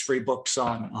up these free books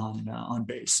on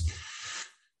base.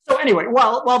 So anyway,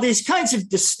 while these kinds of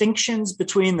distinctions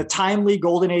between the timely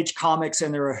Golden Age comics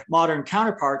and their modern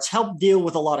counterparts help deal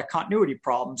with a lot of continuity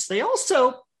problems, they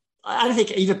also, I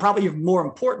think probably more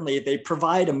importantly, they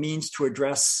provide a means to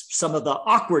address some of the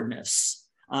awkwardness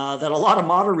that a lot of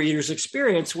modern readers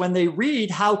experience when they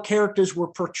read how characters were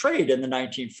portrayed in the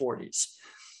 1940s.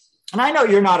 And I know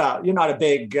you're not a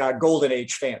big Golden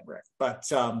Age fan, Rick, but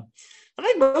I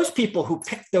think most people who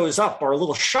pick those up are a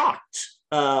little shocked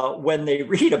when they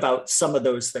read about some of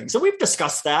those things. So we've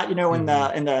discussed that, in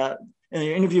the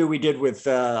interview we did with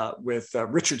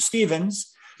Richard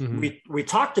Stevens. We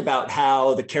talked about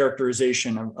how the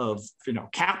characterization of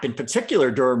Cap in particular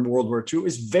during World War II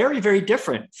is very, very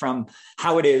different from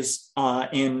how it is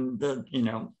in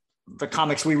the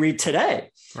comics we read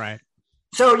today. Right.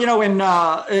 So,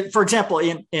 for example,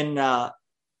 in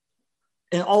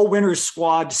All Winners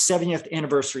Squad 70th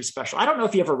anniversary special. I don't know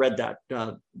if you ever read that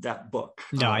book.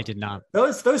 No, I did not.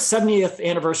 Those 70th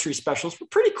anniversary specials were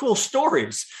pretty cool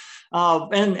stories.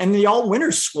 And the All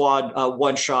Winners Squad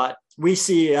one shot, we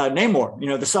see Namor,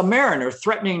 the Submariner,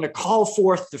 threatening to call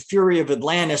forth the fury of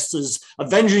Atlantis'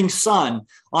 avenging son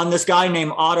on this guy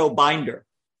named Otto Binder.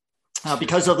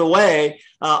 Because of the way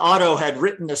Otto had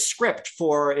written the script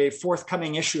for a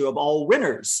forthcoming issue of All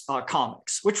Winners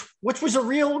comics, which was a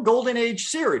real Golden Age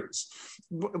series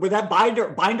where that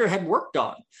Binder had worked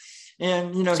on.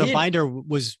 And, so Binder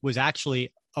was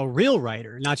actually a real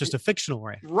writer, not just a fictional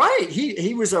writer. Right.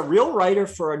 He was a real writer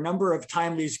for a number of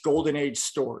Timely's Golden Age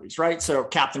stories, right? So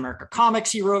Captain America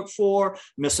comics he wrote for,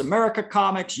 Miss America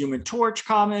comics, Human Torch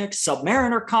comics,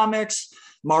 Submariner comics,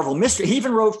 Marvel Mystery. He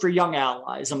even wrote for Young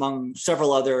Allies, among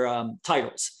several other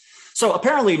titles. So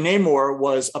apparently Namor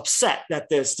was upset that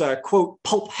this, quote,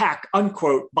 pulp hack,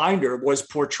 unquote, Binder was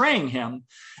portraying him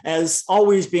as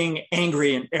always being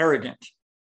angry and arrogant,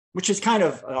 which is kind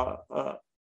of,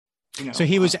 So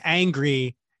he was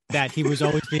angry that he was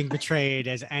always being portrayed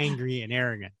as angry and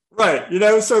arrogant. Right.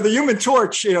 So the Human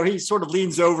Torch, he sort of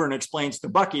leans over and explains to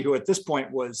Bucky, who at this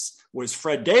point was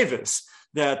Fred Davis,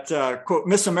 that, quote,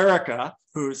 Miss America,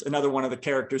 who's another one of the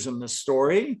characters in this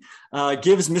story,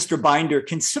 gives Mr. Binder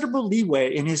considerable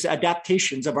leeway in his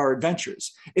adaptations of our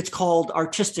adventures. It's called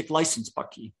artistic license,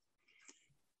 Bucky.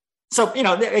 So,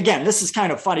 again, this is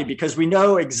kind of funny because we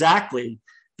know exactly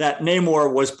that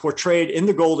Namor was portrayed in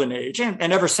the Golden Age, and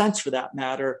ever since for that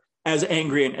matter, as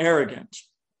angry and arrogant.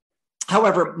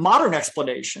 However, modern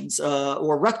explanations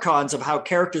or retcons of how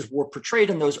characters were portrayed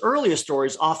in those earlier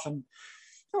stories often,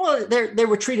 they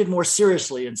were treated more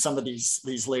seriously in some of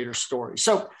these later stories.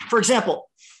 So, for example,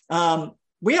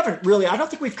 we haven't really, I don't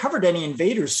think we've covered any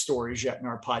Invaders stories yet in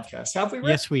our podcast, have we, Rick?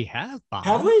 Yes, we have, Bob.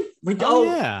 Have we?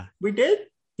 Yeah. We did?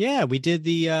 Yeah, we did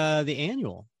the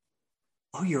annual.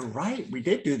 Oh, you're right. We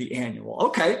did do the annual.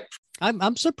 Okay.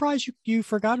 I'm surprised you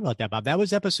forgot about that, Bob. That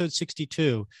was episode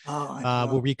 62, where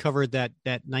we covered that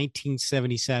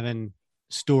 1977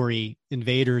 story,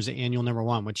 Invaders Annual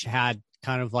 #1, which had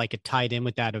kind of like it tied in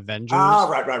with that Avengers.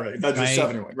 Right. Avengers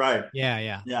 7, right?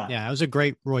 Yeah. It was a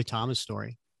great Roy Thomas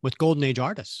story with Golden Age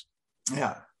artists.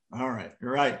 Yeah. All right.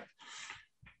 You're right.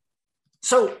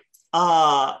 So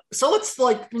let's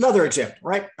like another example,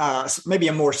 right? Maybe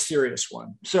a more serious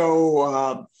one.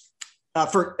 So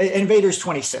for Invaders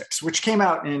 26, which came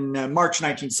out in March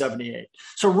 1978.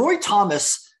 So Roy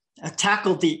Thomas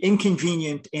tackled the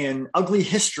inconvenient and ugly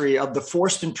history of the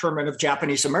forced internment of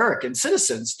Japanese American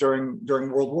citizens during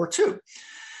World War II.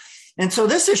 And so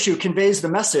this issue conveys the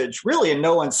message, really in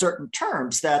no uncertain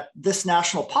terms, that this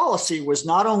national policy was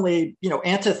not only,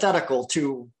 antithetical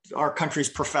to our country's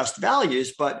professed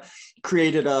values, but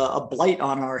created a blight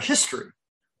on our history.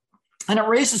 And it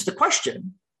raises the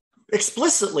question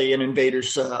explicitly in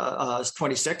Invaders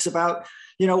 26 about,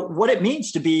 what it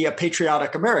means to be a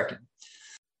patriotic American.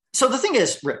 So the thing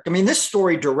is, Rick, this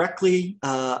story directly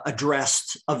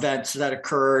addressed events that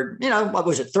occurred, what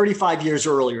was it, 35 years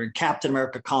earlier in Captain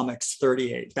America Comics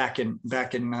 38, back in May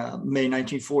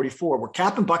 1944, where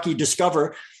Cap and Bucky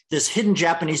discover this hidden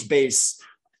Japanese base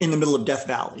in the middle of Death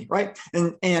Valley, right?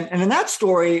 And in that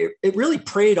story, it really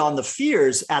preyed on the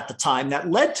fears at the time that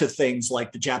led to things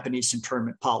like the Japanese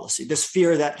internment policy, this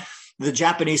fear that the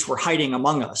Japanese were hiding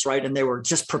among us, right? And they were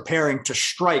just preparing to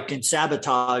strike and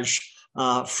sabotage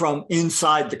from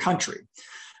inside the country.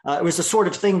 It was the sort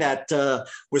of thing that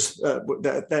was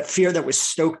that fear that was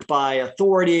stoked by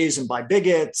authorities and by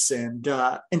bigots. And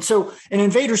so in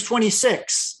Invaders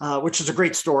 26, which is a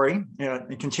great story,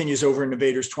 it continues over in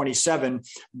Invaders 27,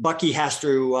 Bucky has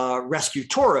to rescue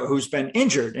Toro, who's been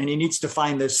injured, and he needs to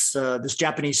find this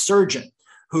Japanese surgeon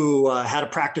who had a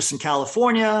practice in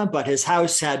California, but his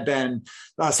house had been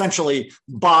essentially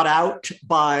bought out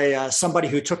by somebody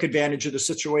who took advantage of the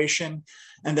situation.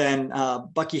 And then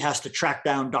Bucky has to track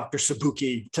down Dr.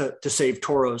 Sabuki to save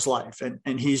Toro's life.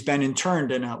 And he's been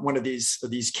interned in one of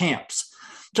these camps.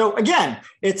 So again,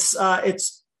 it's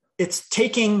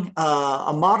taking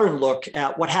a modern look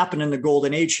at what happened in the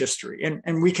Golden Age history.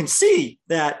 And we can see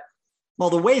that, well,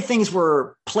 the way things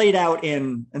were played out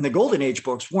in the Golden Age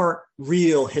books weren't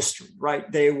real history,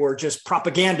 right? They were just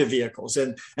propaganda vehicles.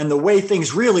 And the way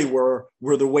things really were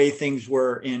the way things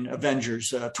were in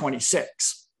Avengers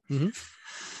 26. Mm-hmm.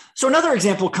 So another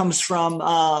example comes from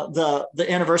the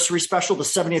anniversary special, the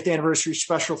 70th anniversary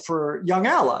special for Young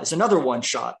Allies, another one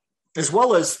shot, as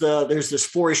well as there's this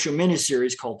 4-issue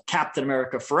miniseries called Captain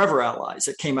America Forever Allies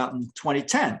that came out in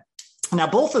 2010. Now,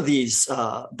 both of these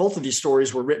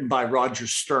stories were written by Roger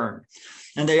Stern,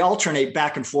 and they alternate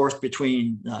back and forth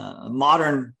between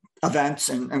modern events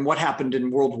and what happened in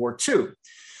World War II.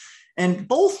 And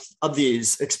both of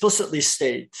these explicitly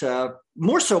state,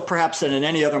 more so perhaps than in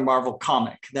any other Marvel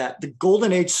comic, that the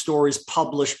Golden Age stories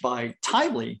published by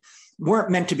Timely weren't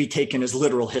meant to be taken as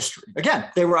literal history. Again,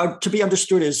 they were to be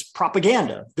understood as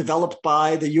propaganda developed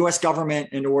by the U.S.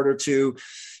 government in order to,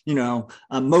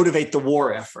 motivate the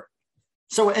war effort.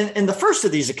 So in the first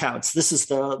of these accounts, this is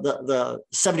the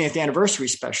 70th anniversary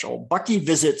special, Bucky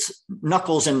visits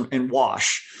Knuckles and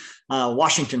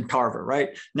Washington Carver,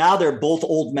 right? Now they're both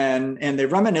old men and they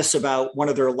reminisce about one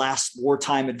of their last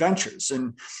wartime adventures.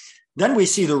 And then we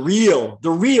see the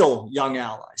real Young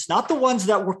Allies, not the ones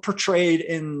that were portrayed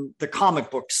in the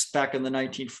comic books back in the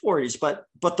 1940s,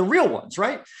 but the real ones,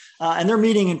 right? And they're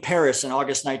meeting in Paris in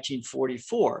August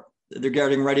 1944. They're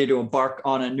getting ready to embark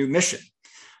on a new mission.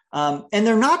 And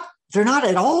they're not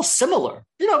at all similar,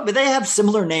 but they have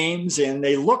similar names and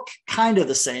they look kind of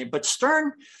the same. But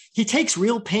Stern, he takes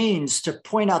real pains to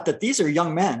point out that these are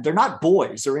young men. They're not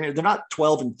boys. They're not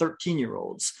 12 and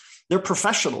 13-year-olds. They're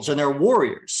professionals and they're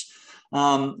warriors.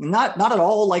 Not at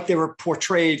all like they were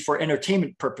portrayed for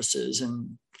entertainment purposes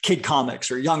in Kid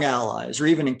Comics or Young Allies or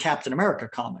even in Captain America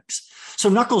comics. So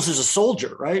Knuckles is a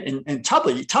soldier, right? And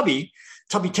Tubby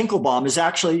Tinklebaum is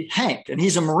actually Hank, and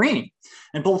he's a Marine.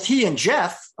 And both he and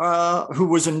Jeff, who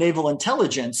was in naval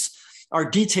intelligence, are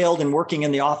detailed and working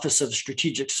in the Office of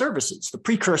Strategic Services, the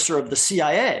precursor of the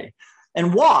CIA.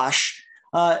 And Wash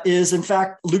is, in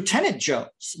fact, Lieutenant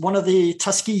Jones, one of the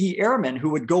Tuskegee Airmen who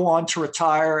would go on to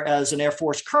retire as an Air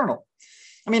Force colonel.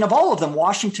 Of all of them,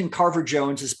 Washington Carver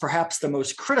Jones is perhaps the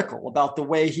most critical about the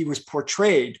way he was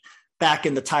portrayed back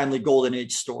in the Timely Golden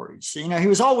Age stories. He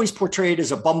was always portrayed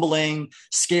as a bumbling,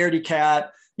 scaredy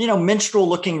cat,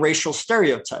 minstrel-looking racial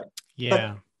stereotype.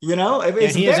 Yeah. But,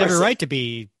 he has every right to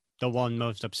be the one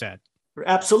most upset.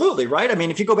 Absolutely, right? I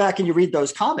mean, if you go back and you read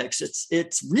those comics,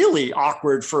 it's really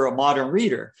awkward for a modern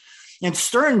reader. And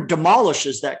Stern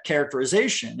demolishes that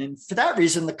characterization. And for that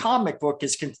reason, the comic book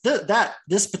is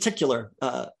this particular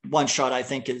one shot, I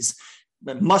think, is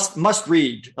must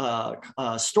read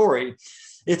story.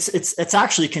 It's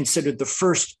actually considered the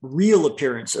first real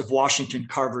appearance of Washington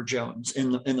Carver Jones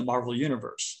in the Marvel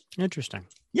universe. Interesting.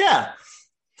 Yeah.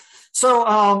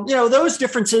 So those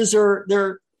differences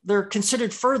they're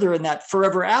considered further in that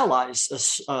Forever Allies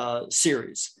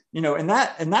series. In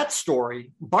that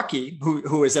story, Bucky,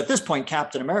 who is at this point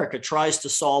Captain America, tries to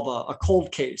solve a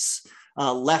cold case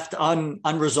left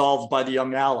unresolved by the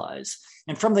Young Allies.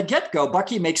 And from the get-go,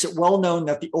 Bucky makes it well known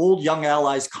that the old Young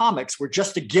Allies comics were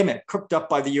just a gimmick cooked up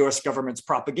by the U.S. government's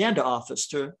propaganda office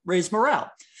to raise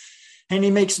morale. And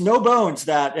he makes no bones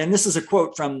that, and this is a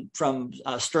quote from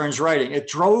Stern's writing, "It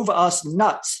drove us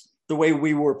nuts the way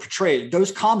we were portrayed.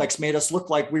 Those comics made us look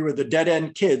like we were the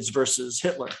dead-end kids versus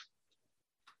Hitler."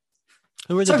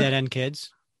 Who were the dead-end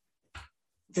kids?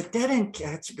 The dead-end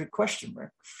kids, that's a good question,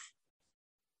 Rick.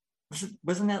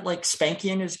 Wasn't that like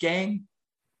Spanky and his gang?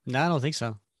 No, I don't think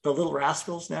so. The Little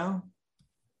Rascals now?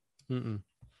 Mm-mm.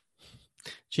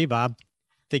 Gee, Bob,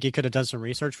 think you could have done some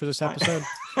research for this episode?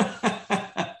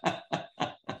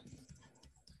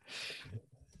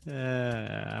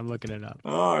 I'm looking it up.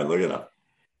 All right, look it up.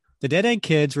 The Dead End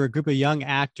Kids were a group of young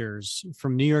actors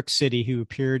from New York City who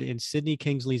appeared in Sidney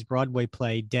Kingsley's Broadway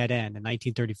play Dead End in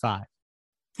 1935.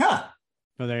 Huh.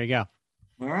 Oh, there you go.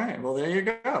 All right. Well, there you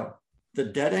go. The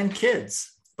Dead End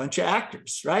Kids, bunch of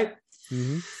actors, right?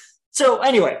 Mm-hmm. So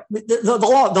anyway,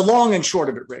 the long and short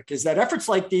of it, Rick, is that efforts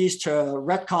like these to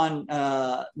retcon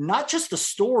not just the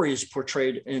stories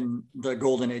portrayed in the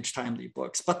Golden Age Timely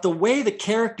books, but the way the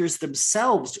characters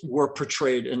themselves were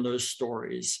portrayed in those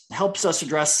stories helps us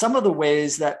address some of the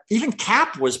ways that even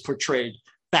Cap was portrayed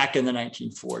back in the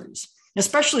 1940s,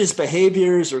 especially his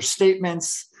behaviors or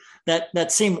statements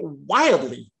that seem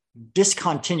wildly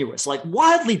discontinuous, like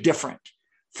wildly different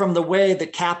from the way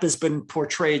that Cap has been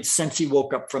portrayed since he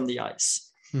woke up from the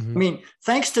ice. Mm-hmm. I mean,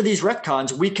 thanks to these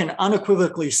retcons, we can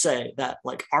unequivocally say that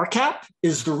like our Cap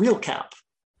is the real Cap.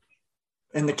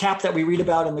 And the Cap that we read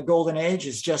about in the Golden Age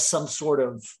is just some sort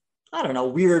of, I don't know,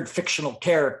 weird fictional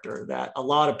character that a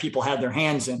lot of people had their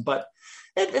hands in. But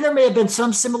and there may have been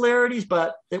some similarities,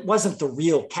 but it wasn't the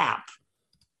real Cap.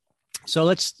 So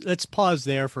let's pause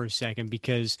there for a second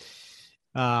because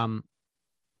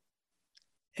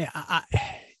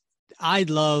I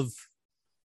love,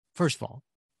 first of all,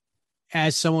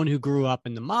 as someone who grew up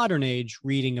in the modern age,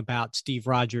 reading about Steve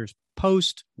Rogers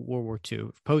post World War II,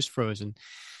 post Frozen,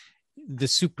 the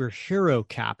superhero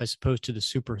Cap as opposed to the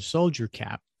super soldier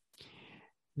Cap.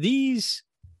 This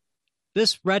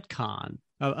retcon,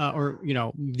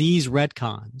 these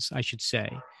retcons, I should say,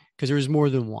 because there was more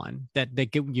than one that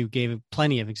you gave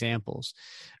plenty of examples.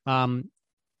 I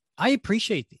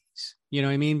appreciate these. You know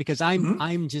what I mean? Because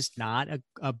I'm just not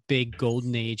a big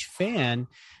Golden Age fan.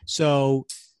 So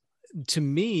to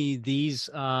me, these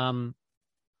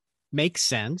make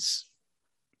sense.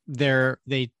 They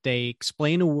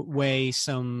explain away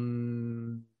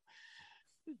some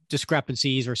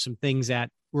discrepancies or some things that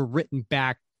were written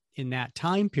back in that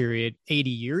time period 80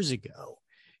 years ago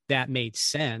that made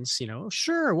sense.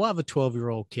 Sure, we'll have a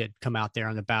 12-year-old kid come out there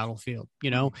on the battlefield,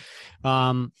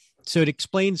 so it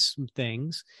explains some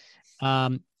things.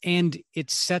 And it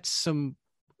sets some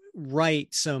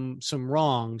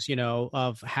wrongs,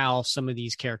 of how some of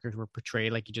these characters were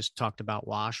portrayed, like you just talked about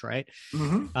Wash, right?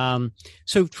 Mm-hmm.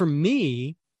 So for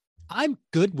me, I'm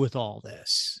good with all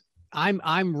this.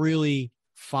 I'm really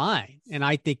fine. And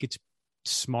I think it's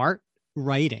smart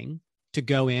writing to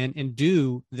go in and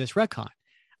do this retcon.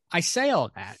 I say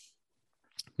all that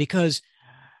because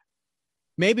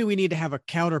maybe we need to have a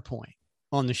counterpoint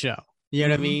on the show. You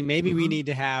know what I mean? Maybe we need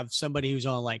to have somebody who's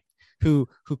on who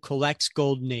collects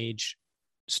Golden Age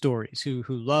stories, who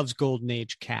loves Golden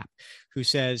Age Cap, who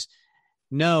says,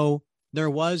 no, it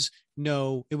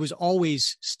was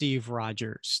always Steve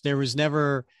Rogers. There was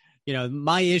never,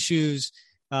 my issues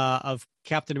of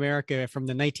Captain America from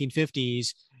the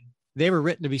 1950s, they were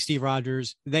written to be Steve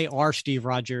Rogers. They are Steve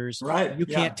Rogers. Right. You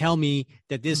can't tell me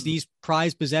that these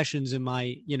prized possessions in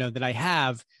my, that I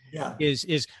have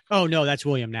is, oh no, that's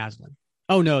William Naslund.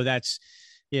 Oh no, that's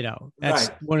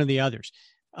one of the others.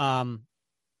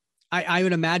 I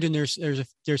would imagine there's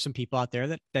some people out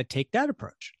there that take that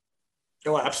approach.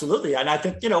 Oh, absolutely. And I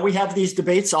think, we have these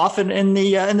debates often in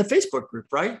the Facebook group,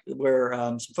 right? Where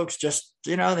some folks just,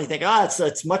 they think,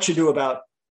 it's much ado about,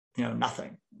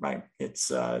 nothing, right?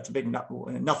 It's a big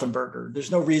nothing burger.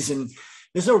 There's no reason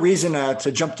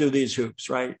to jump through these hoops,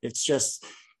 right? It's just,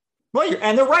 Well,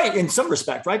 and they're right in some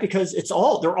respect, right? Because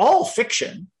they're all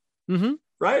fiction. Mm-hmm.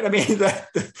 Right. I mean, that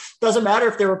doesn't matter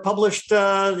if they were published,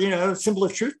 Symbol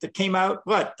of Truth that came out,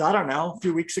 I don't know, a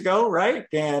few weeks ago. Right.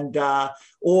 And,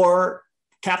 or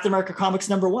Captain America Comics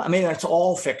 #1. I mean, that's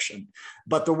all fiction.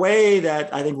 But the way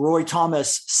that I think Roy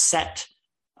Thomas set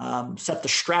the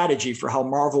strategy for how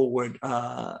Marvel would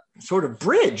sort of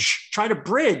try to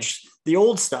bridge the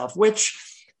old stuff, which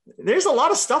there's a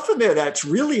lot of stuff in there that's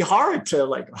really hard to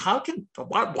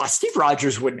why Steve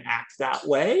Rogers wouldn't act that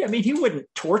way. I mean, he wouldn't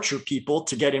torture people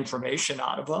to get information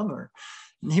out of them, or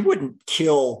he wouldn't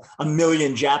kill 1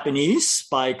 million Japanese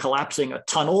by collapsing a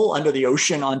tunnel under the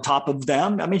ocean on top of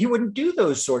them. I mean, he wouldn't do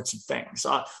those sorts of things,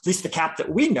 at least the Cap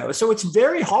that we know. So it's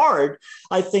very hard,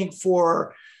 I think,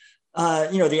 for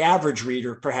the average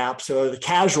reader, perhaps, or the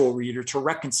casual reader to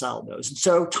reconcile those. And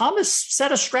so Thomas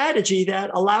set a strategy that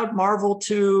allowed Marvel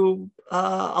to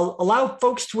allow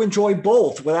folks to enjoy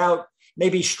both without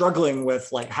maybe struggling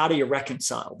with how do you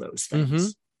reconcile those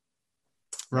things?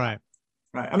 Mm-hmm. Right.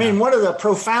 I mean, one of the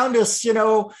profoundest,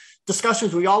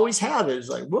 discussions we always have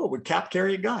is would Cap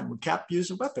carry a gun? Would Cap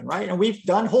use a weapon? Right. And we've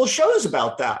done whole shows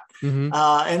about that. Mm-hmm.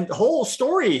 And whole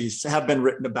stories have been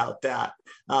written about that.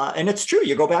 And it's true.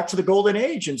 You go back to the Golden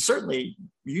Age, and certainly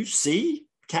you see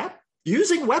Cap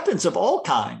using weapons of all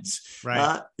kinds,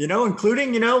 right?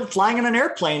 Including, flying in an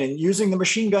airplane and using the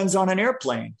machine guns on an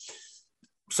airplane.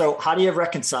 So how do you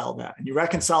reconcile that? And you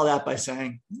reconcile that by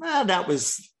saying, that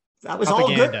was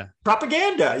all good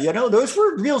propaganda. Those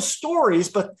were real stories,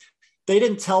 but they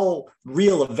didn't tell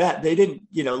real event. They didn't,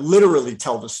 literally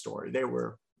tell the story. They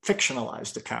were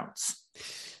fictionalized accounts.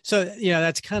 So,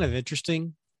 that's kind of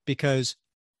interesting, because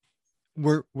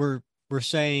we're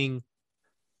saying,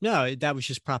 no, that was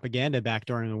just propaganda back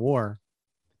during the war.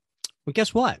 Well,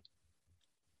 guess what?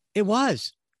 It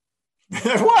was.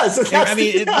 It was.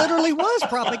 It literally was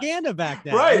propaganda back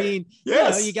then. Right. I mean,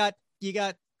 yes. You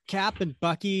got Cap and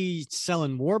Bucky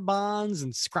selling war bonds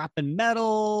and scrapping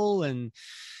metal and,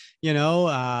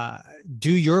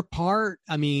 do your part.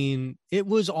 I mean, it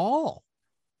was all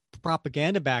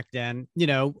propaganda back then,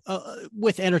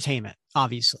 with entertainment,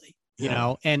 obviously,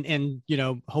 and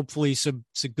hopefully some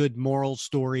good moral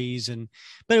stories.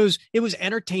 But it was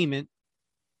entertainment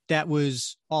that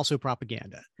was also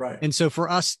propaganda. Right. And so for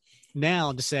us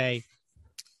now to say,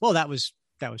 well, that was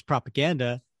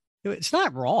propaganda, it's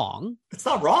not wrong. It's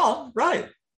not wrong. Right.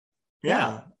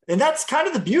 Yeah. And that's kind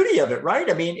of the beauty of it, right?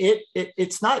 I mean,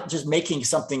 it's not just making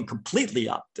something completely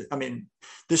up. I mean,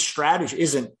 this strategy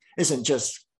isn't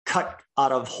just cut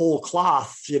out of whole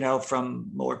cloth,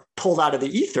 from or pulled out of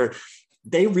the ether.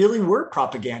 They really were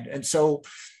propaganda. And so,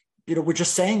 we're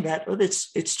just saying that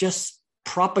it's just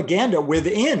propaganda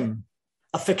within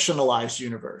a fictionalized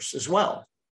universe as well.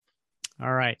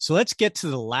 All right. So let's get to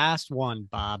the last one,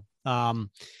 Bob.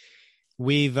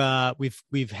 We've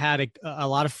had a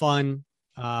lot of fun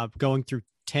going through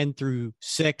 10 through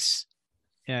 6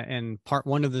 and part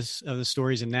 1 of the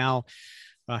stories, and now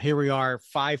here we are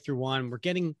 5 through 1. We're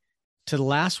getting to the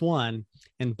last one,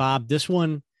 and Bob, this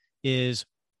one is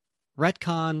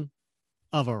retcon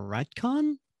of a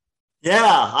retcon. Yeah,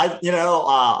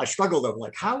 I struggled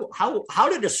with how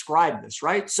to describe this,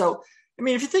 right? So, I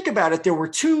mean, if you think about it, there were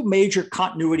 2 major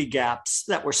continuity gaps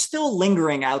that were still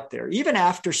lingering out there, even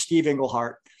after Steve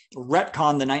Englehart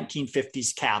retconned the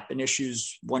 1950s Cap in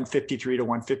issues 153 to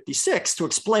 156 to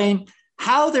explain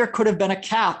how there could have been a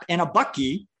Cap and a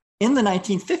Bucky in the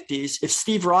 1950s if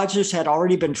Steve Rogers had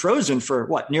already been frozen for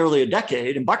nearly a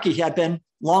decade, and Bucky had been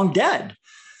long dead.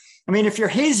 I mean, if you're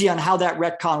hazy on how that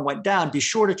retcon went down, be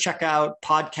sure to check out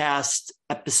podcast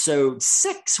episode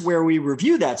 6, where we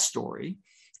review that story.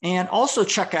 And also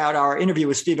check out our interview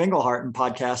with Steve Englehart in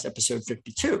podcast episode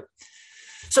 52.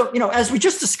 So, as we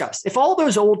just discussed, if all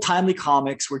those old timely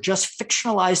comics were just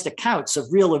fictionalized accounts of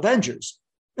real Avengers,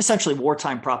 essentially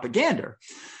wartime propaganda,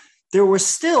 there were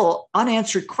still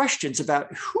unanswered questions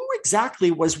about who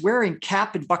exactly was wearing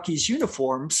Cap and Bucky's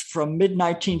uniforms from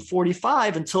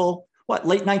mid-1945 until,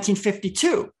 late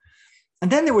 1952.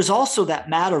 And then there was also that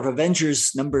matter of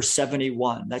Avengers number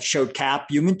 71 that showed Cap,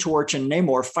 Human Torch, and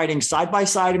Namor fighting side by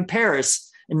side in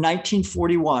Paris in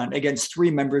 1941 against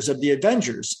 3 members of the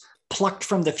Avengers, plucked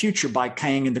from the future by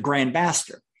Kang and the Grand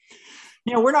Master.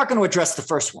 We're not going to address the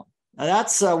first one. Now,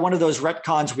 that's one of those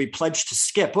retcons we pledged to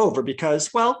skip over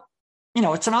because,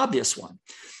 it's an obvious one.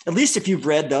 At least if you've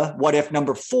read the What If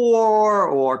number 4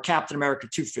 or Captain America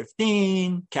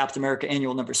 215, Captain America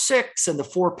Annual number 6, and the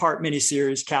 4-part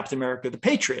miniseries Captain America the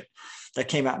Patriot that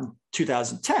came out in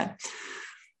 2010.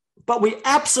 But we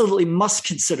absolutely must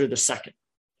consider the second,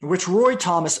 which Roy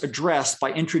Thomas addressed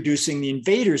by introducing the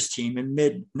Invaders team in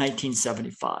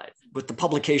mid-1975. with the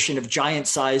publication of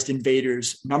Giant-Sized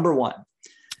Invaders #1.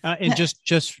 And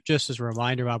just as a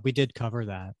reminder, Bob, we did cover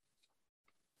that.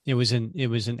 It was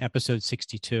in episode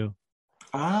 62.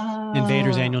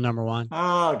 Invaders Annual #1.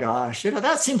 Oh gosh,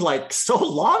 that seemed like so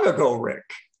long ago, Rick.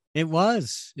 It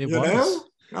was.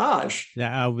 Gosh.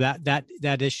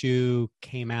 That issue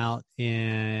came out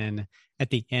at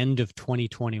the end of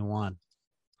 2021.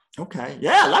 Okay.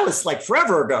 Yeah, that was like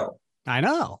forever ago. I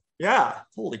know. Yeah.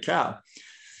 Holy cow.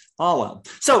 Oh, well.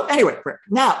 So anyway, Rick,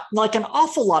 now, like an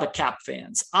awful lot of Cap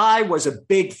fans, I was a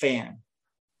big fan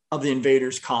of the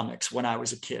Invaders comics when I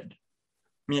was a kid.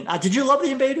 I mean, did you love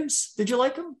the Invaders? Did you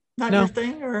like them? Not your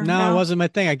thing? Or no, it wasn't my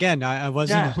thing. Again, I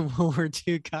wasn't a World War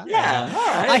II guy. Yeah, all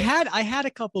right. I had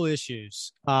a couple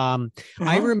issues. I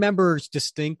remember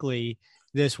distinctly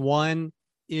this one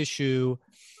issue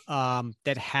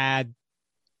that had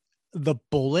the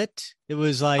Bullet. It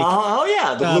was like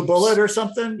the Blue Bullet or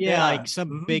something. Yeah, like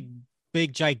some big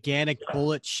gigantic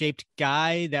bullet shaped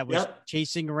guy that was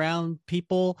chasing around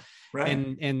people. Right.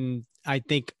 And I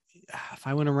think, if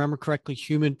I want to remember correctly,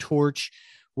 Human Torch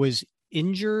was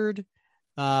injured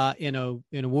in a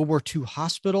World War II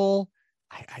hospital.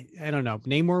 I don't know.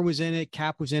 Namor was in it.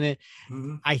 Cap was in it.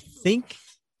 Mm-hmm. I think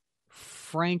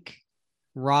Frank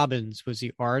Robbins was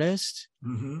the artist.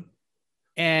 Mm-hmm.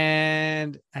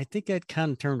 And I think that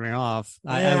kind of turned me off.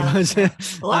 Yeah. A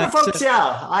lot of folks,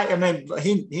 I mean,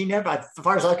 he never, as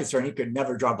far as I'm concerned, he could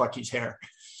never draw Bucky's hair.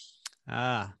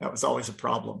 That was always a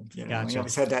problem. Gotcha. We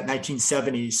always had that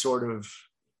 1970s sort of.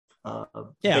 I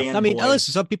mean,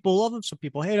 listen, some people love him, some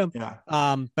people hate him. Yeah.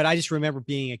 But I just remember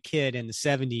being a kid in the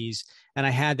 70s, and I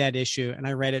had that issue, and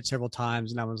I read it several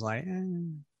times, and I was like,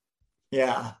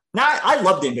 Yeah. Now, I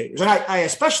love the Invaders, and I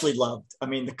especially loved,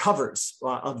 the covers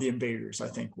of the Invaders. I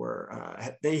think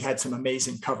they had some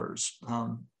amazing covers. I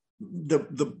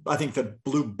think the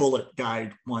Blue Bullet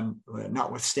guide one,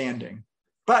 notwithstanding.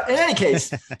 But in any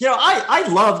case, I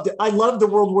loved the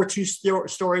World War II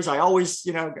stories. I always,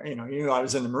 I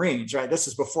was in the Marines, right? This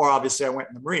is before, obviously, I went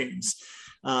in the Marines.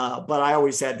 But I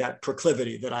always had that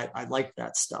proclivity that I liked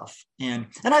that stuff. And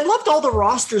I loved all the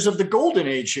rosters of the Golden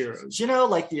Age heroes,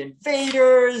 like the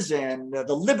Invaders and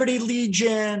the Liberty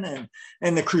Legion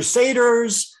and the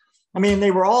Crusaders. I mean,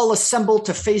 they were all assembled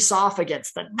to face off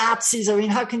against the Nazis. I mean,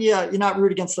 how can you not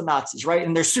root against the Nazis, right?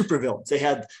 And they're supervillains. They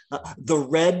had the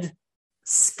Red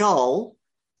Skull.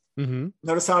 Mm-hmm.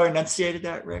 Notice how I enunciated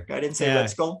that, Rick? I didn't say Red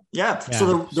Skull. Yeah.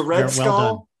 So the Red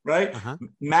Skull, right?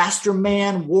 Master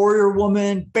Man, Warrior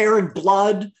Woman, Baron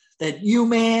Blood, that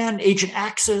U-Man, Agent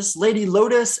Axis, Lady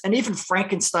Lotus, and even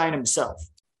Frankenstein himself.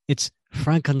 It's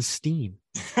Frankenstein.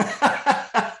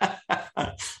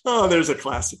 Oh, there's a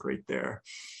classic right there.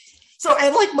 So,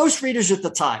 and like most readers at the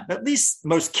time, at least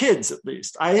most kids,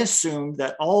 I assumed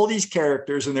that all these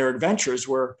characters and their adventures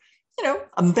were,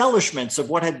 embellishments of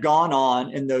what had gone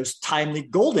on in those timely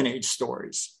Golden Age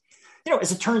stories.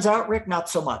 As it turns out, Rick, not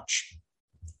so much.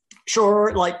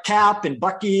 Sure, like Cap and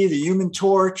Bucky, the Human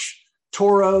Torch,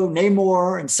 Toro,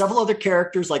 Namor, and several other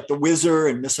characters like the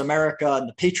Wizard and Miss America and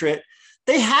the Patriot,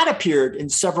 they had appeared in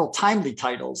several timely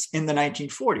titles in the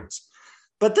 1940s.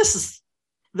 But this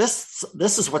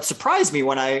is what surprised me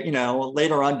when I,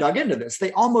 later on dug into this.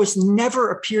 They almost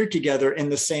never appeared together in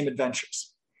the same adventures.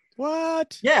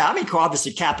 What? Yeah,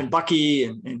 obviously Cap and Bucky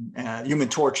and Human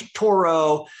Torch and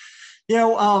Toro.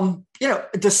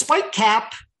 Despite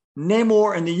Cap,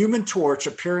 Namor, and the Human Torch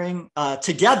appearing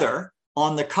together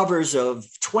on the covers of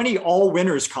 20 All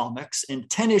Winners comics and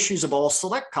 10 issues of All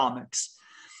Select comics,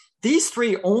 these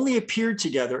three only appeared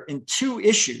together in 2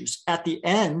 issues at the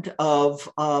end of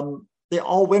the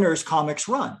All Winners comics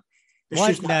run.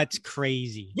 That's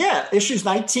crazy. Yeah, issues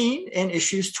 19 and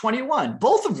issues 21,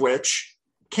 both of which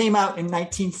came out in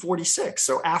 1946,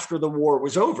 so after the war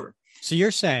was over. So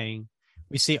you're saying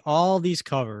we see all these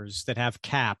covers that have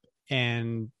Cap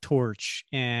and Torch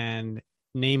and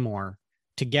Namor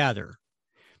together.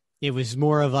 It was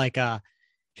more of like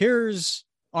here's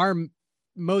our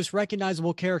most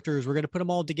recognizable characters. We're going to put them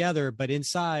all together, but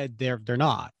inside they're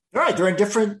not. All right. They're in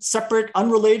different, separate,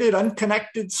 unrelated,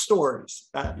 unconnected stories.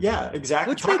 Yeah,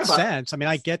 exactly. Which makes sense. I mean,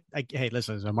 hey,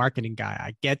 listen, as a marketing guy,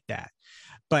 I get that.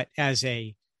 But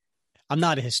I'm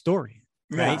not a historian.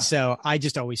 Right. Yeah. So I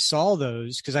just always saw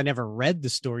those because I never read the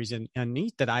stories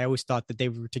underneath that. I always thought that they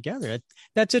were together.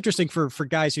 That's interesting for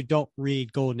guys who don't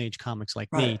read Golden Age comics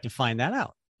like me to find that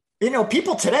out.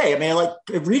 People today, like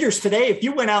readers today, if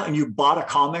you went out and you bought a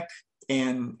comic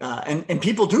and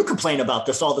people do complain about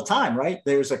this all the time, right?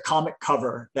 There's a comic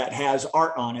cover that has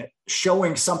art on it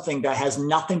showing something that has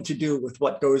nothing to do with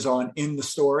what goes on in the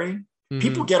story.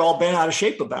 People get all bent out of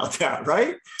shape about that,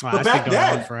 right? Wow, but back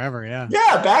then, forever, yeah.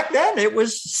 Yeah, back then it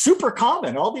was super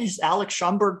common. All these Alex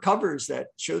Schomburg covers that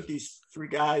showed these three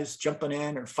guys jumping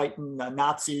in or fighting the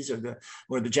Nazis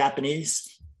or the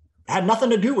Japanese had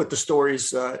nothing to do with the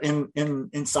stories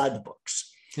inside the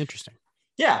books. Interesting.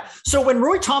 Yeah. So when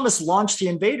Roy Thomas launched the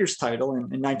Invaders title in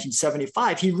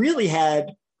 1975, he really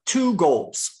had two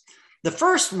goals. The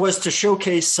first was to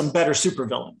showcase some better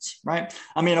supervillains, right?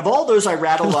 I mean, of all those I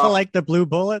rattled off. Like the Blue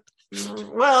Bullet?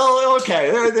 Well, okay.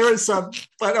 There is some.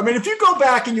 But I mean, if you go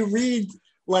back and you read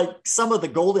like some of the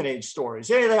Golden Age stories,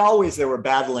 they were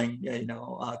battling,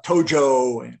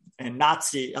 Tojo and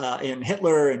Nazi and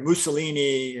Hitler and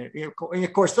Mussolini. And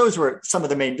of course, those were some of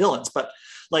the main villains. But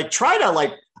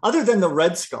other than the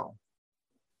Red Skull,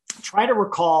 try to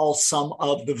recall some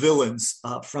of the villains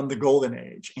from the Golden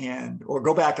Age or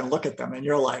go back and look at them. And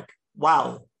you're like,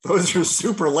 wow, those are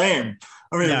super lame.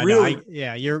 I mean,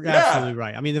 you're absolutely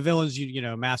right. I mean, the villains,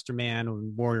 Master Man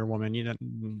and Warrior Woman,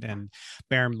 and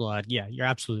Baron Blood. Yeah, you're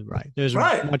absolutely right. There's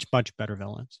much, much better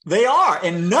villains. They are.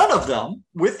 And none of them,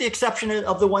 with the exception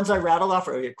of the ones I rattled off,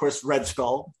 of course, Red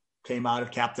Skull came out of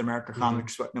Captain America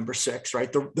Comics, number 6,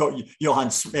 right? The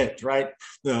Johann Schmidt, right?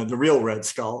 The real Red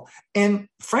Skull. And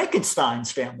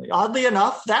Frankenstein's family. Oddly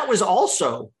enough, that was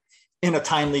also in a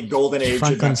timely Golden Age.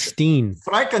 Frankenstein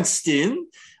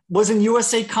was in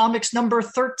USA Comics number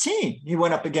 13. He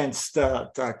went up against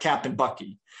Cap and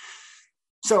Bucky.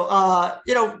 So,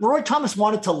 Roy Thomas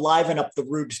wanted to liven up the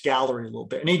Rubes gallery a little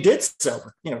bit. And he did so,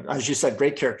 as you said,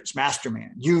 great characters, Master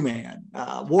Man, U-Man,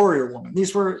 Warrior Woman.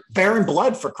 These were Baron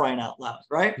Blood, for crying out loud,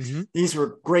 right? Mm-hmm. These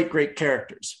were great, great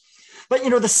characters. But,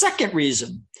 the second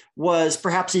reason was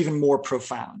perhaps even more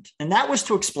profound. And that was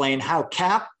to explain how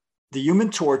Cap, the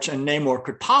Human Torch, and Namor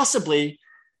could possibly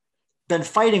been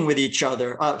fighting with each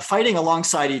other, fighting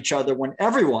alongside each other when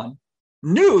everyone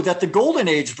knew that the Golden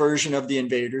Age version of the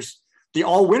Invaders, the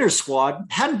All-Winner Squad,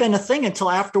 hadn't been a thing until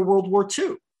after World War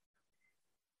II.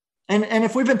 And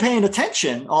if we've been paying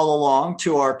attention all along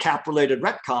to our Cap-related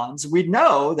retcons, we'd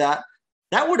know that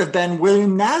would have been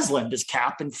William Naslund as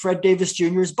Cap and Fred Davis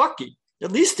Jr. as Bucky,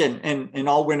 at least in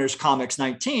All-Winners Comics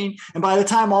 19. And by the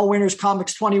time All-Winners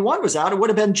Comics 21 was out, it would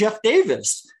have been Jeff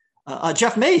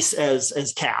Mace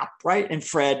as Cap, right? And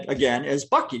Fred, again, as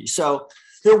Bucky. So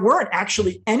there weren't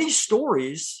actually any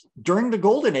stories during the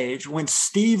Golden Age when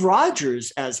Steve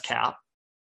Rogers as Cap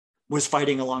was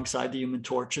fighting alongside the Human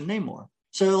Torch and Namor.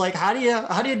 So, how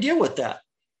do you deal with that?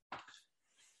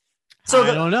 So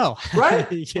I don't know.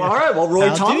 Right? Yeah. All right. Well,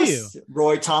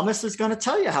 Roy Thomas is going to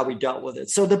tell you how he dealt with it.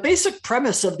 So the basic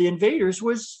premise of the Invaders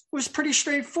was pretty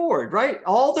straightforward, right?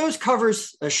 All those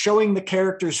covers showing the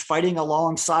characters fighting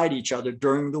alongside each other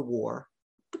during the war.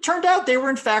 It turned out they were,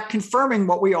 in fact, confirming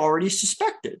what we already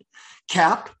suspected.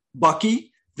 Cap,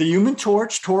 Bucky, the Human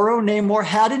Torch, Toro, Namor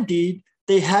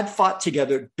had fought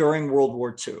together during World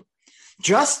War II.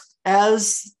 Just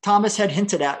as Thomas had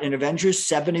hinted at in Avengers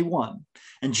 71,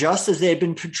 and just as they had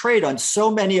been portrayed on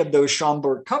so many of those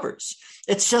Schomburg covers.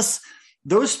 It's just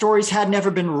those stories had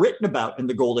never been written about in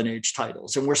the Golden Age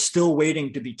titles, and we're still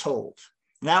waiting to be told.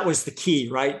 And that was the key,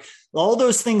 right? All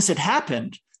those things had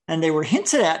happened, and they were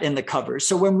hinted at in the covers.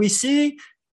 So when we see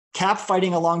Cap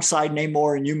fighting alongside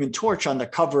Namor and Human Torch on the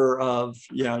cover of,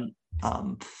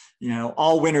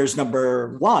 All Winners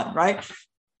number 1, right?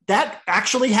 That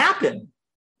actually happened,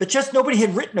 but just nobody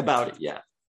had written about it yet.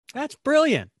 That's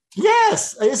brilliant.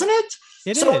 Yes, isn't it?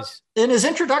 It is. In his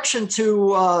introduction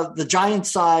to the giant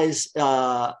size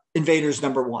Invaders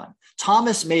number 1,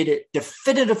 Thomas made it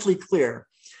definitively clear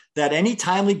that any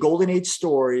timely Golden Age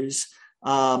stories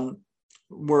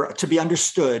were to be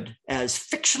understood as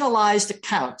fictionalized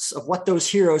accounts of what those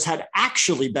heroes had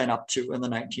actually been up to in the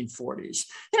 1940s,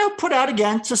 put out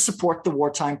again to support the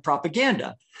wartime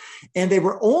propaganda. And they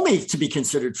were only to be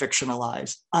considered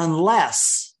fictionalized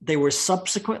unless they were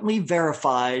subsequently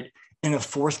verified in a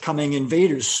forthcoming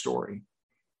Invaders story.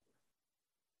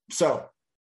 So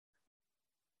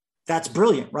that's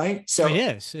brilliant, right? So it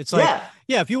is. It's like,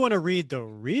 if you want to read the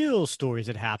real stories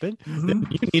that happened, then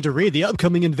you need to read the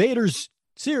upcoming Invaders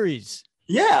series.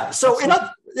 Yeah. So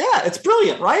it's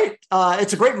brilliant, right?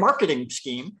 It's a great marketing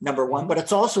scheme, number 1, but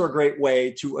it's also a great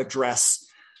way to address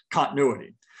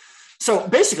continuity. So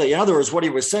basically, in other words, what he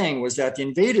was saying was that the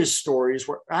Invaders stories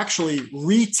were actually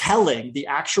retelling the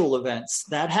actual events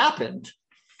that happened,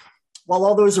 while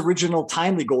all those original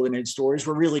timely Golden Age stories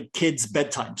were really kids'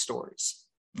 bedtime stories,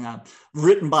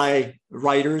 written by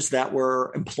writers that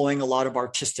were employing a lot of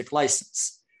artistic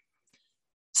license.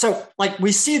 So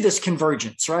we see this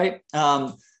convergence, right,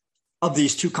 of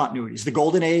these two continuities, the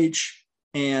Golden Age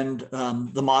and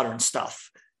the modern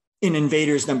stuff. in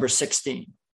Invaders number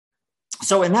 16.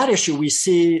 So in that issue, we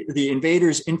see the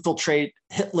invaders infiltrate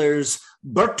Hitler's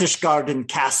Berchtesgaden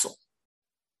castle.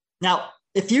 Now,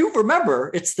 if you remember,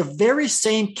 it's the very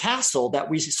same castle that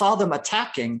we saw them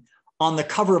attacking on the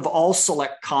cover of All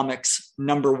Select Comics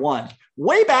number 1,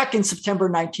 way back in September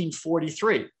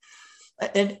 1943.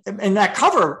 And that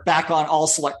cover back on All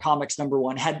Select Comics number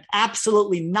 1 had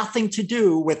absolutely nothing to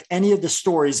do with any of the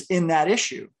stories in that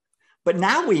issue. But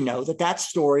now we know that that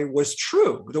story was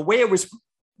true. The way it was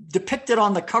depicted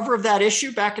on the cover of that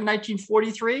issue back in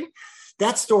 1943,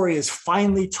 that story is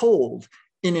finally told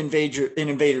in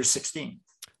Invaders 16.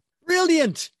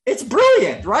 Brilliant. It's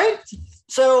brilliant, right?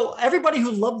 So everybody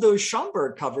who loved those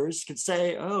Schomburg covers could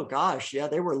say, oh gosh, yeah,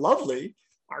 they were lovely,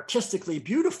 artistically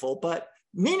beautiful, but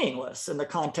meaningless in the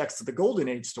context of the Golden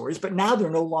Age stories. But now they're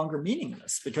no longer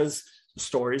meaningless because the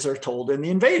stories are told in the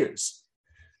Invaders.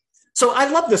 So I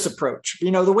love this approach.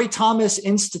 You know, the way Thomas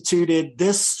instituted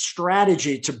this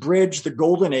strategy to bridge the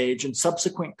Golden Age and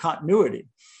subsequent continuity.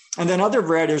 And then other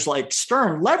writers like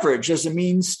Stern leverage as a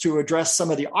means to address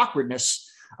some of the awkwardness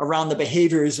around the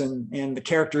behaviors and the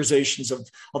characterizations of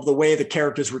the way the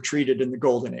characters were treated in the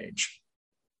Golden Age.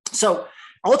 So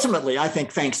ultimately, I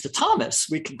think thanks to Thomas,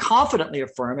 we can confidently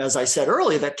affirm, as I said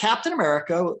earlier, that Captain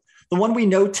America, the one we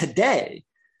know today,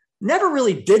 never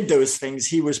really did those things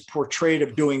he was portrayed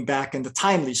of doing back in the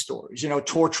Timely stories, you know,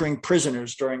 torturing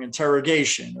prisoners during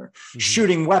interrogation or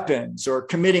shooting weapons or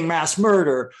committing mass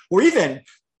murder, or even,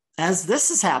 as this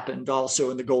has happened also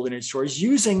in the Golden Age stories,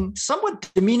 using somewhat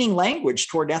demeaning language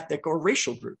toward ethnic or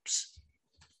racial groups.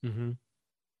 Mm-hmm.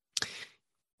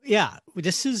 Yeah,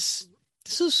 this is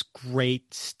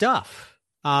great stuff.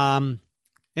 And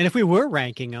if we were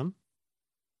ranking them,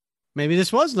 maybe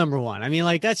this was number 1. I mean,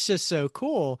 like, that's just so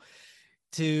cool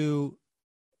to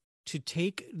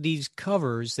take these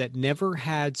covers that never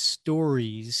had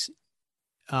stories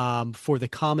for the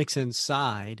comics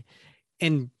inside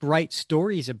and write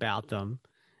stories about them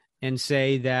and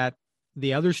say that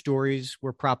the other stories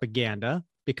were propaganda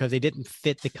because they didn't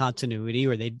fit the continuity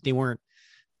or they weren't,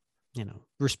 you know,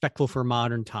 respectful for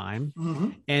modern time. Mm-hmm.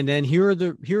 And then here are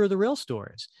the real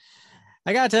stories.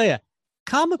 I gotta tell you,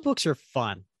 comic books are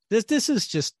fun. This is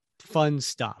just fun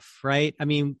stuff, right? I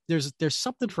mean, there's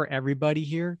something for everybody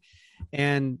here.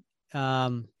 And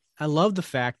I love the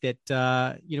fact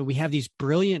that, you know, we have these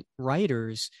brilliant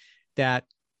writers that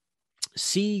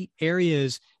see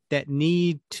areas that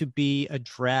need to be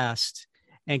addressed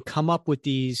and come up with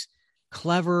these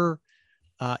clever,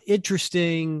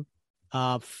 interesting,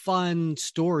 fun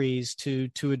stories to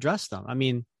address them. I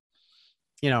mean,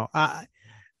 you know,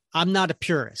 I'm not a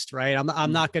purist, right?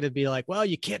 I'm not going to be like, well,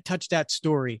 you can't touch that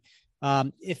story.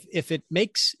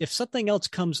 If something else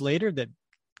comes later that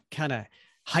kind of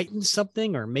heightens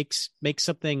something or makes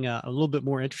something a little bit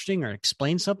more interesting or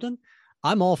explains something,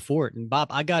 I'm all for it. And Bob,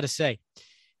 I got to say,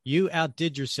 you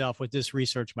outdid yourself with this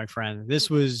research, my friend.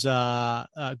 This was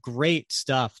great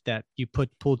stuff that you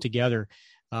pulled together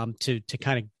to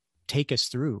kind of take us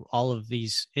through all of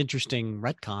these interesting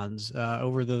retcons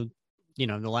over the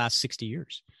last 60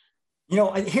 years. You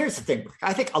know, here's the thing.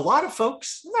 I think not a lot of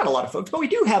folks, but we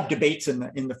do have debates in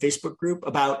the Facebook group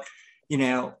about, you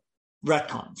know,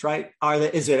 retcons, right?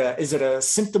 Is it a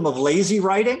symptom of lazy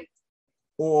writing?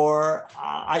 Or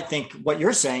I think what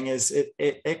you're saying is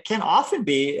it can often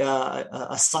be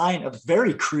a sign of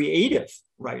very creative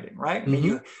writing, right? I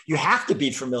mean, you have to be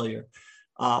familiar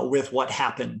with what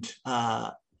happened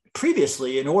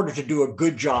previously in order to do a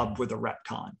good job with a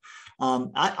retcon.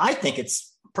 I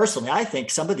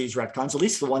think some of these retcons, at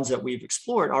least the ones that we've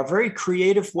explored, are very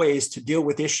creative ways to deal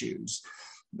with issues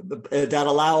that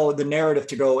allow the narrative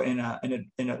to go in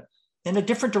a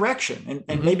different direction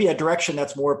and maybe a direction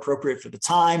that's more appropriate for the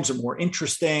times or more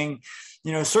interesting.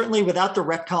 You know, certainly without the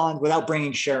retcon, without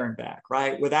bringing Sharon back,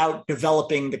 right? Without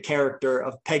developing the character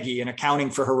of Peggy and accounting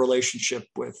for her relationship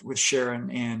with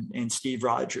Sharon and Steve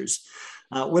Rogers,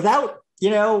 without, you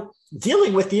know,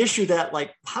 dealing with the issue that,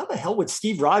 like, how the hell would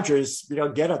Steve Rogers, you know,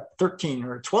 get a 13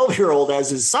 or 12-year-old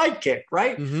as his sidekick,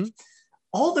 right? Mm-hmm.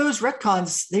 All those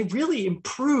retcons, they really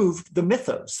improved the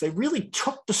mythos. They really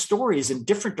took the stories in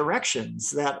different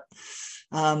directions that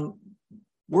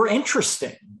were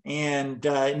interesting and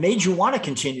made you want to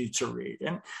continue to read.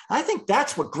 And I think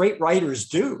that's what great writers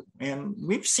do. And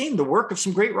we've seen the work of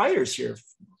some great writers here.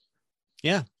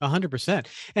 Yeah, 100%.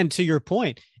 And to your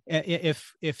point,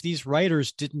 if these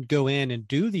writers didn't go in and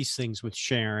do these things with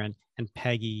Sharon and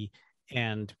Peggy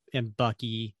and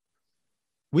Bucky,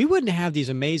 we wouldn't have these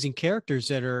amazing characters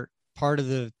that are part of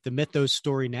the mythos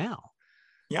story now.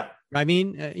 Yeah. I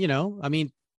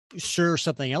mean, sure,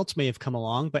 something else may have come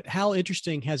along, but how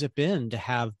interesting has it been to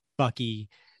have Bucky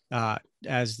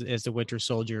as the Winter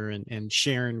Soldier, and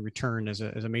Sharon returned as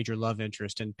a major love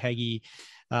interest, and Peggy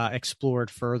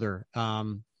explored further.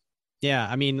 Yeah,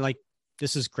 I mean, like,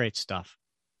 this is great stuff.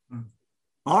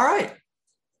 All right.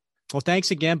 Well, thanks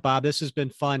again, Bob. This has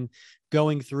been fun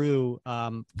going through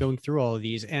all of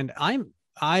these, and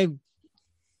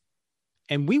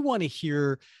we want to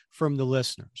hear from the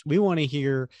listeners. We want to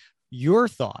hear your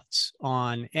thoughts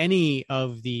on any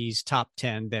of these top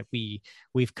 10 that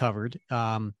we've covered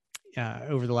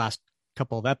over the last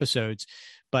couple of episodes.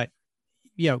 But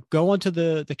go onto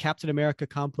the Captain America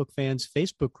Comic Book Fans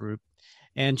Facebook group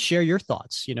and share your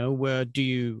thoughts. Do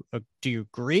you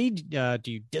agree? Do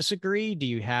you disagree? Do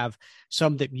you have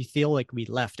some that you feel like we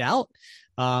left out?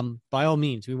 By all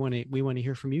means, we want to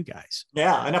hear from you guys.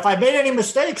 Yeah, and if I made any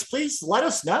mistakes, please let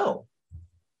us know.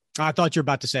 I thought you were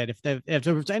about to say it. If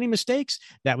there was any mistakes,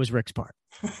 that was Rick's part.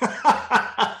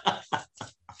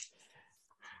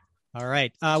 All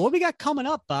right. What we got coming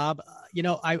up, Bob?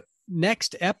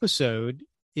 Next episode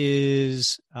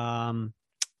is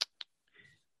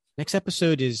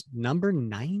number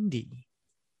 90.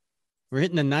 We're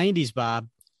hitting the 90s, Bob.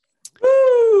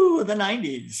 Woo, the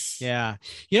 90s. Yeah.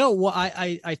 What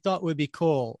I thought would be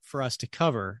cool for us to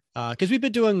cover, because we've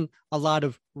been doing a lot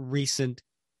of recent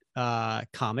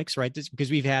comics, right?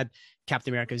 Because we've had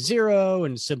Captain America Zero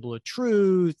and Symbol of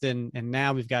Truth, and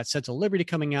now we've got Sense of Liberty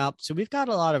coming out. So we've got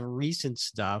a lot of recent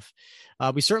stuff.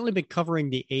 We've certainly been covering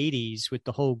the 80s with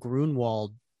the whole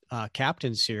Grunwald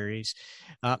Captain series.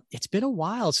 It's been a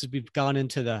while since we've gone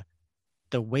into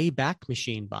the way back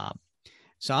machine, Bob.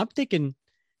 So I'm thinking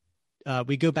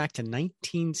we go back to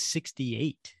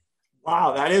 1968.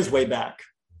 Wow, that is way back,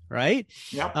 right?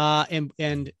 Yep.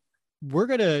 And we're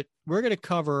gonna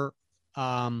cover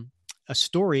a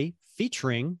story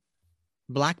featuring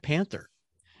Black Panther.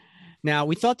 Now,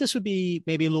 we thought this would be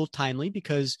maybe a little timely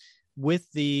because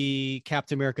with the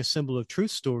Captain America Symbol of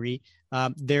Truth story,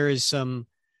 there is some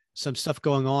stuff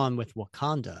going on with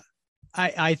Wakanda.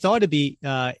 I thought it'd be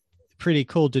pretty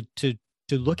cool to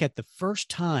look at the first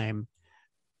time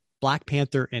Black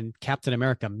Panther and Captain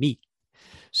America meet.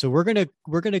 So we're gonna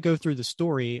go through the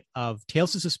story of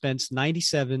Tales of Suspense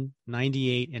 97,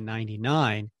 98, and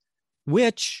 99,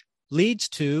 which leads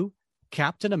to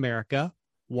Captain America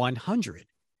 100.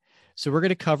 So we're going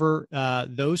to cover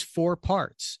those 4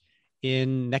 parts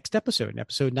in next episode, in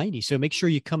episode 90. So make sure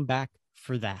you come back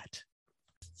for that.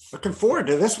 Looking forward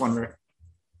to this one, Rick.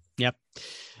 Yep.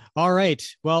 All right.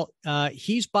 Well,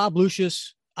 he's Bob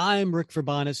Lucius. I'm Rick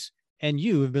Verbanis. And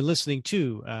you have been listening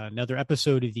to another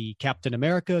episode of the Captain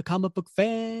America Comic Book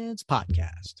Fans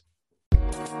Podcast.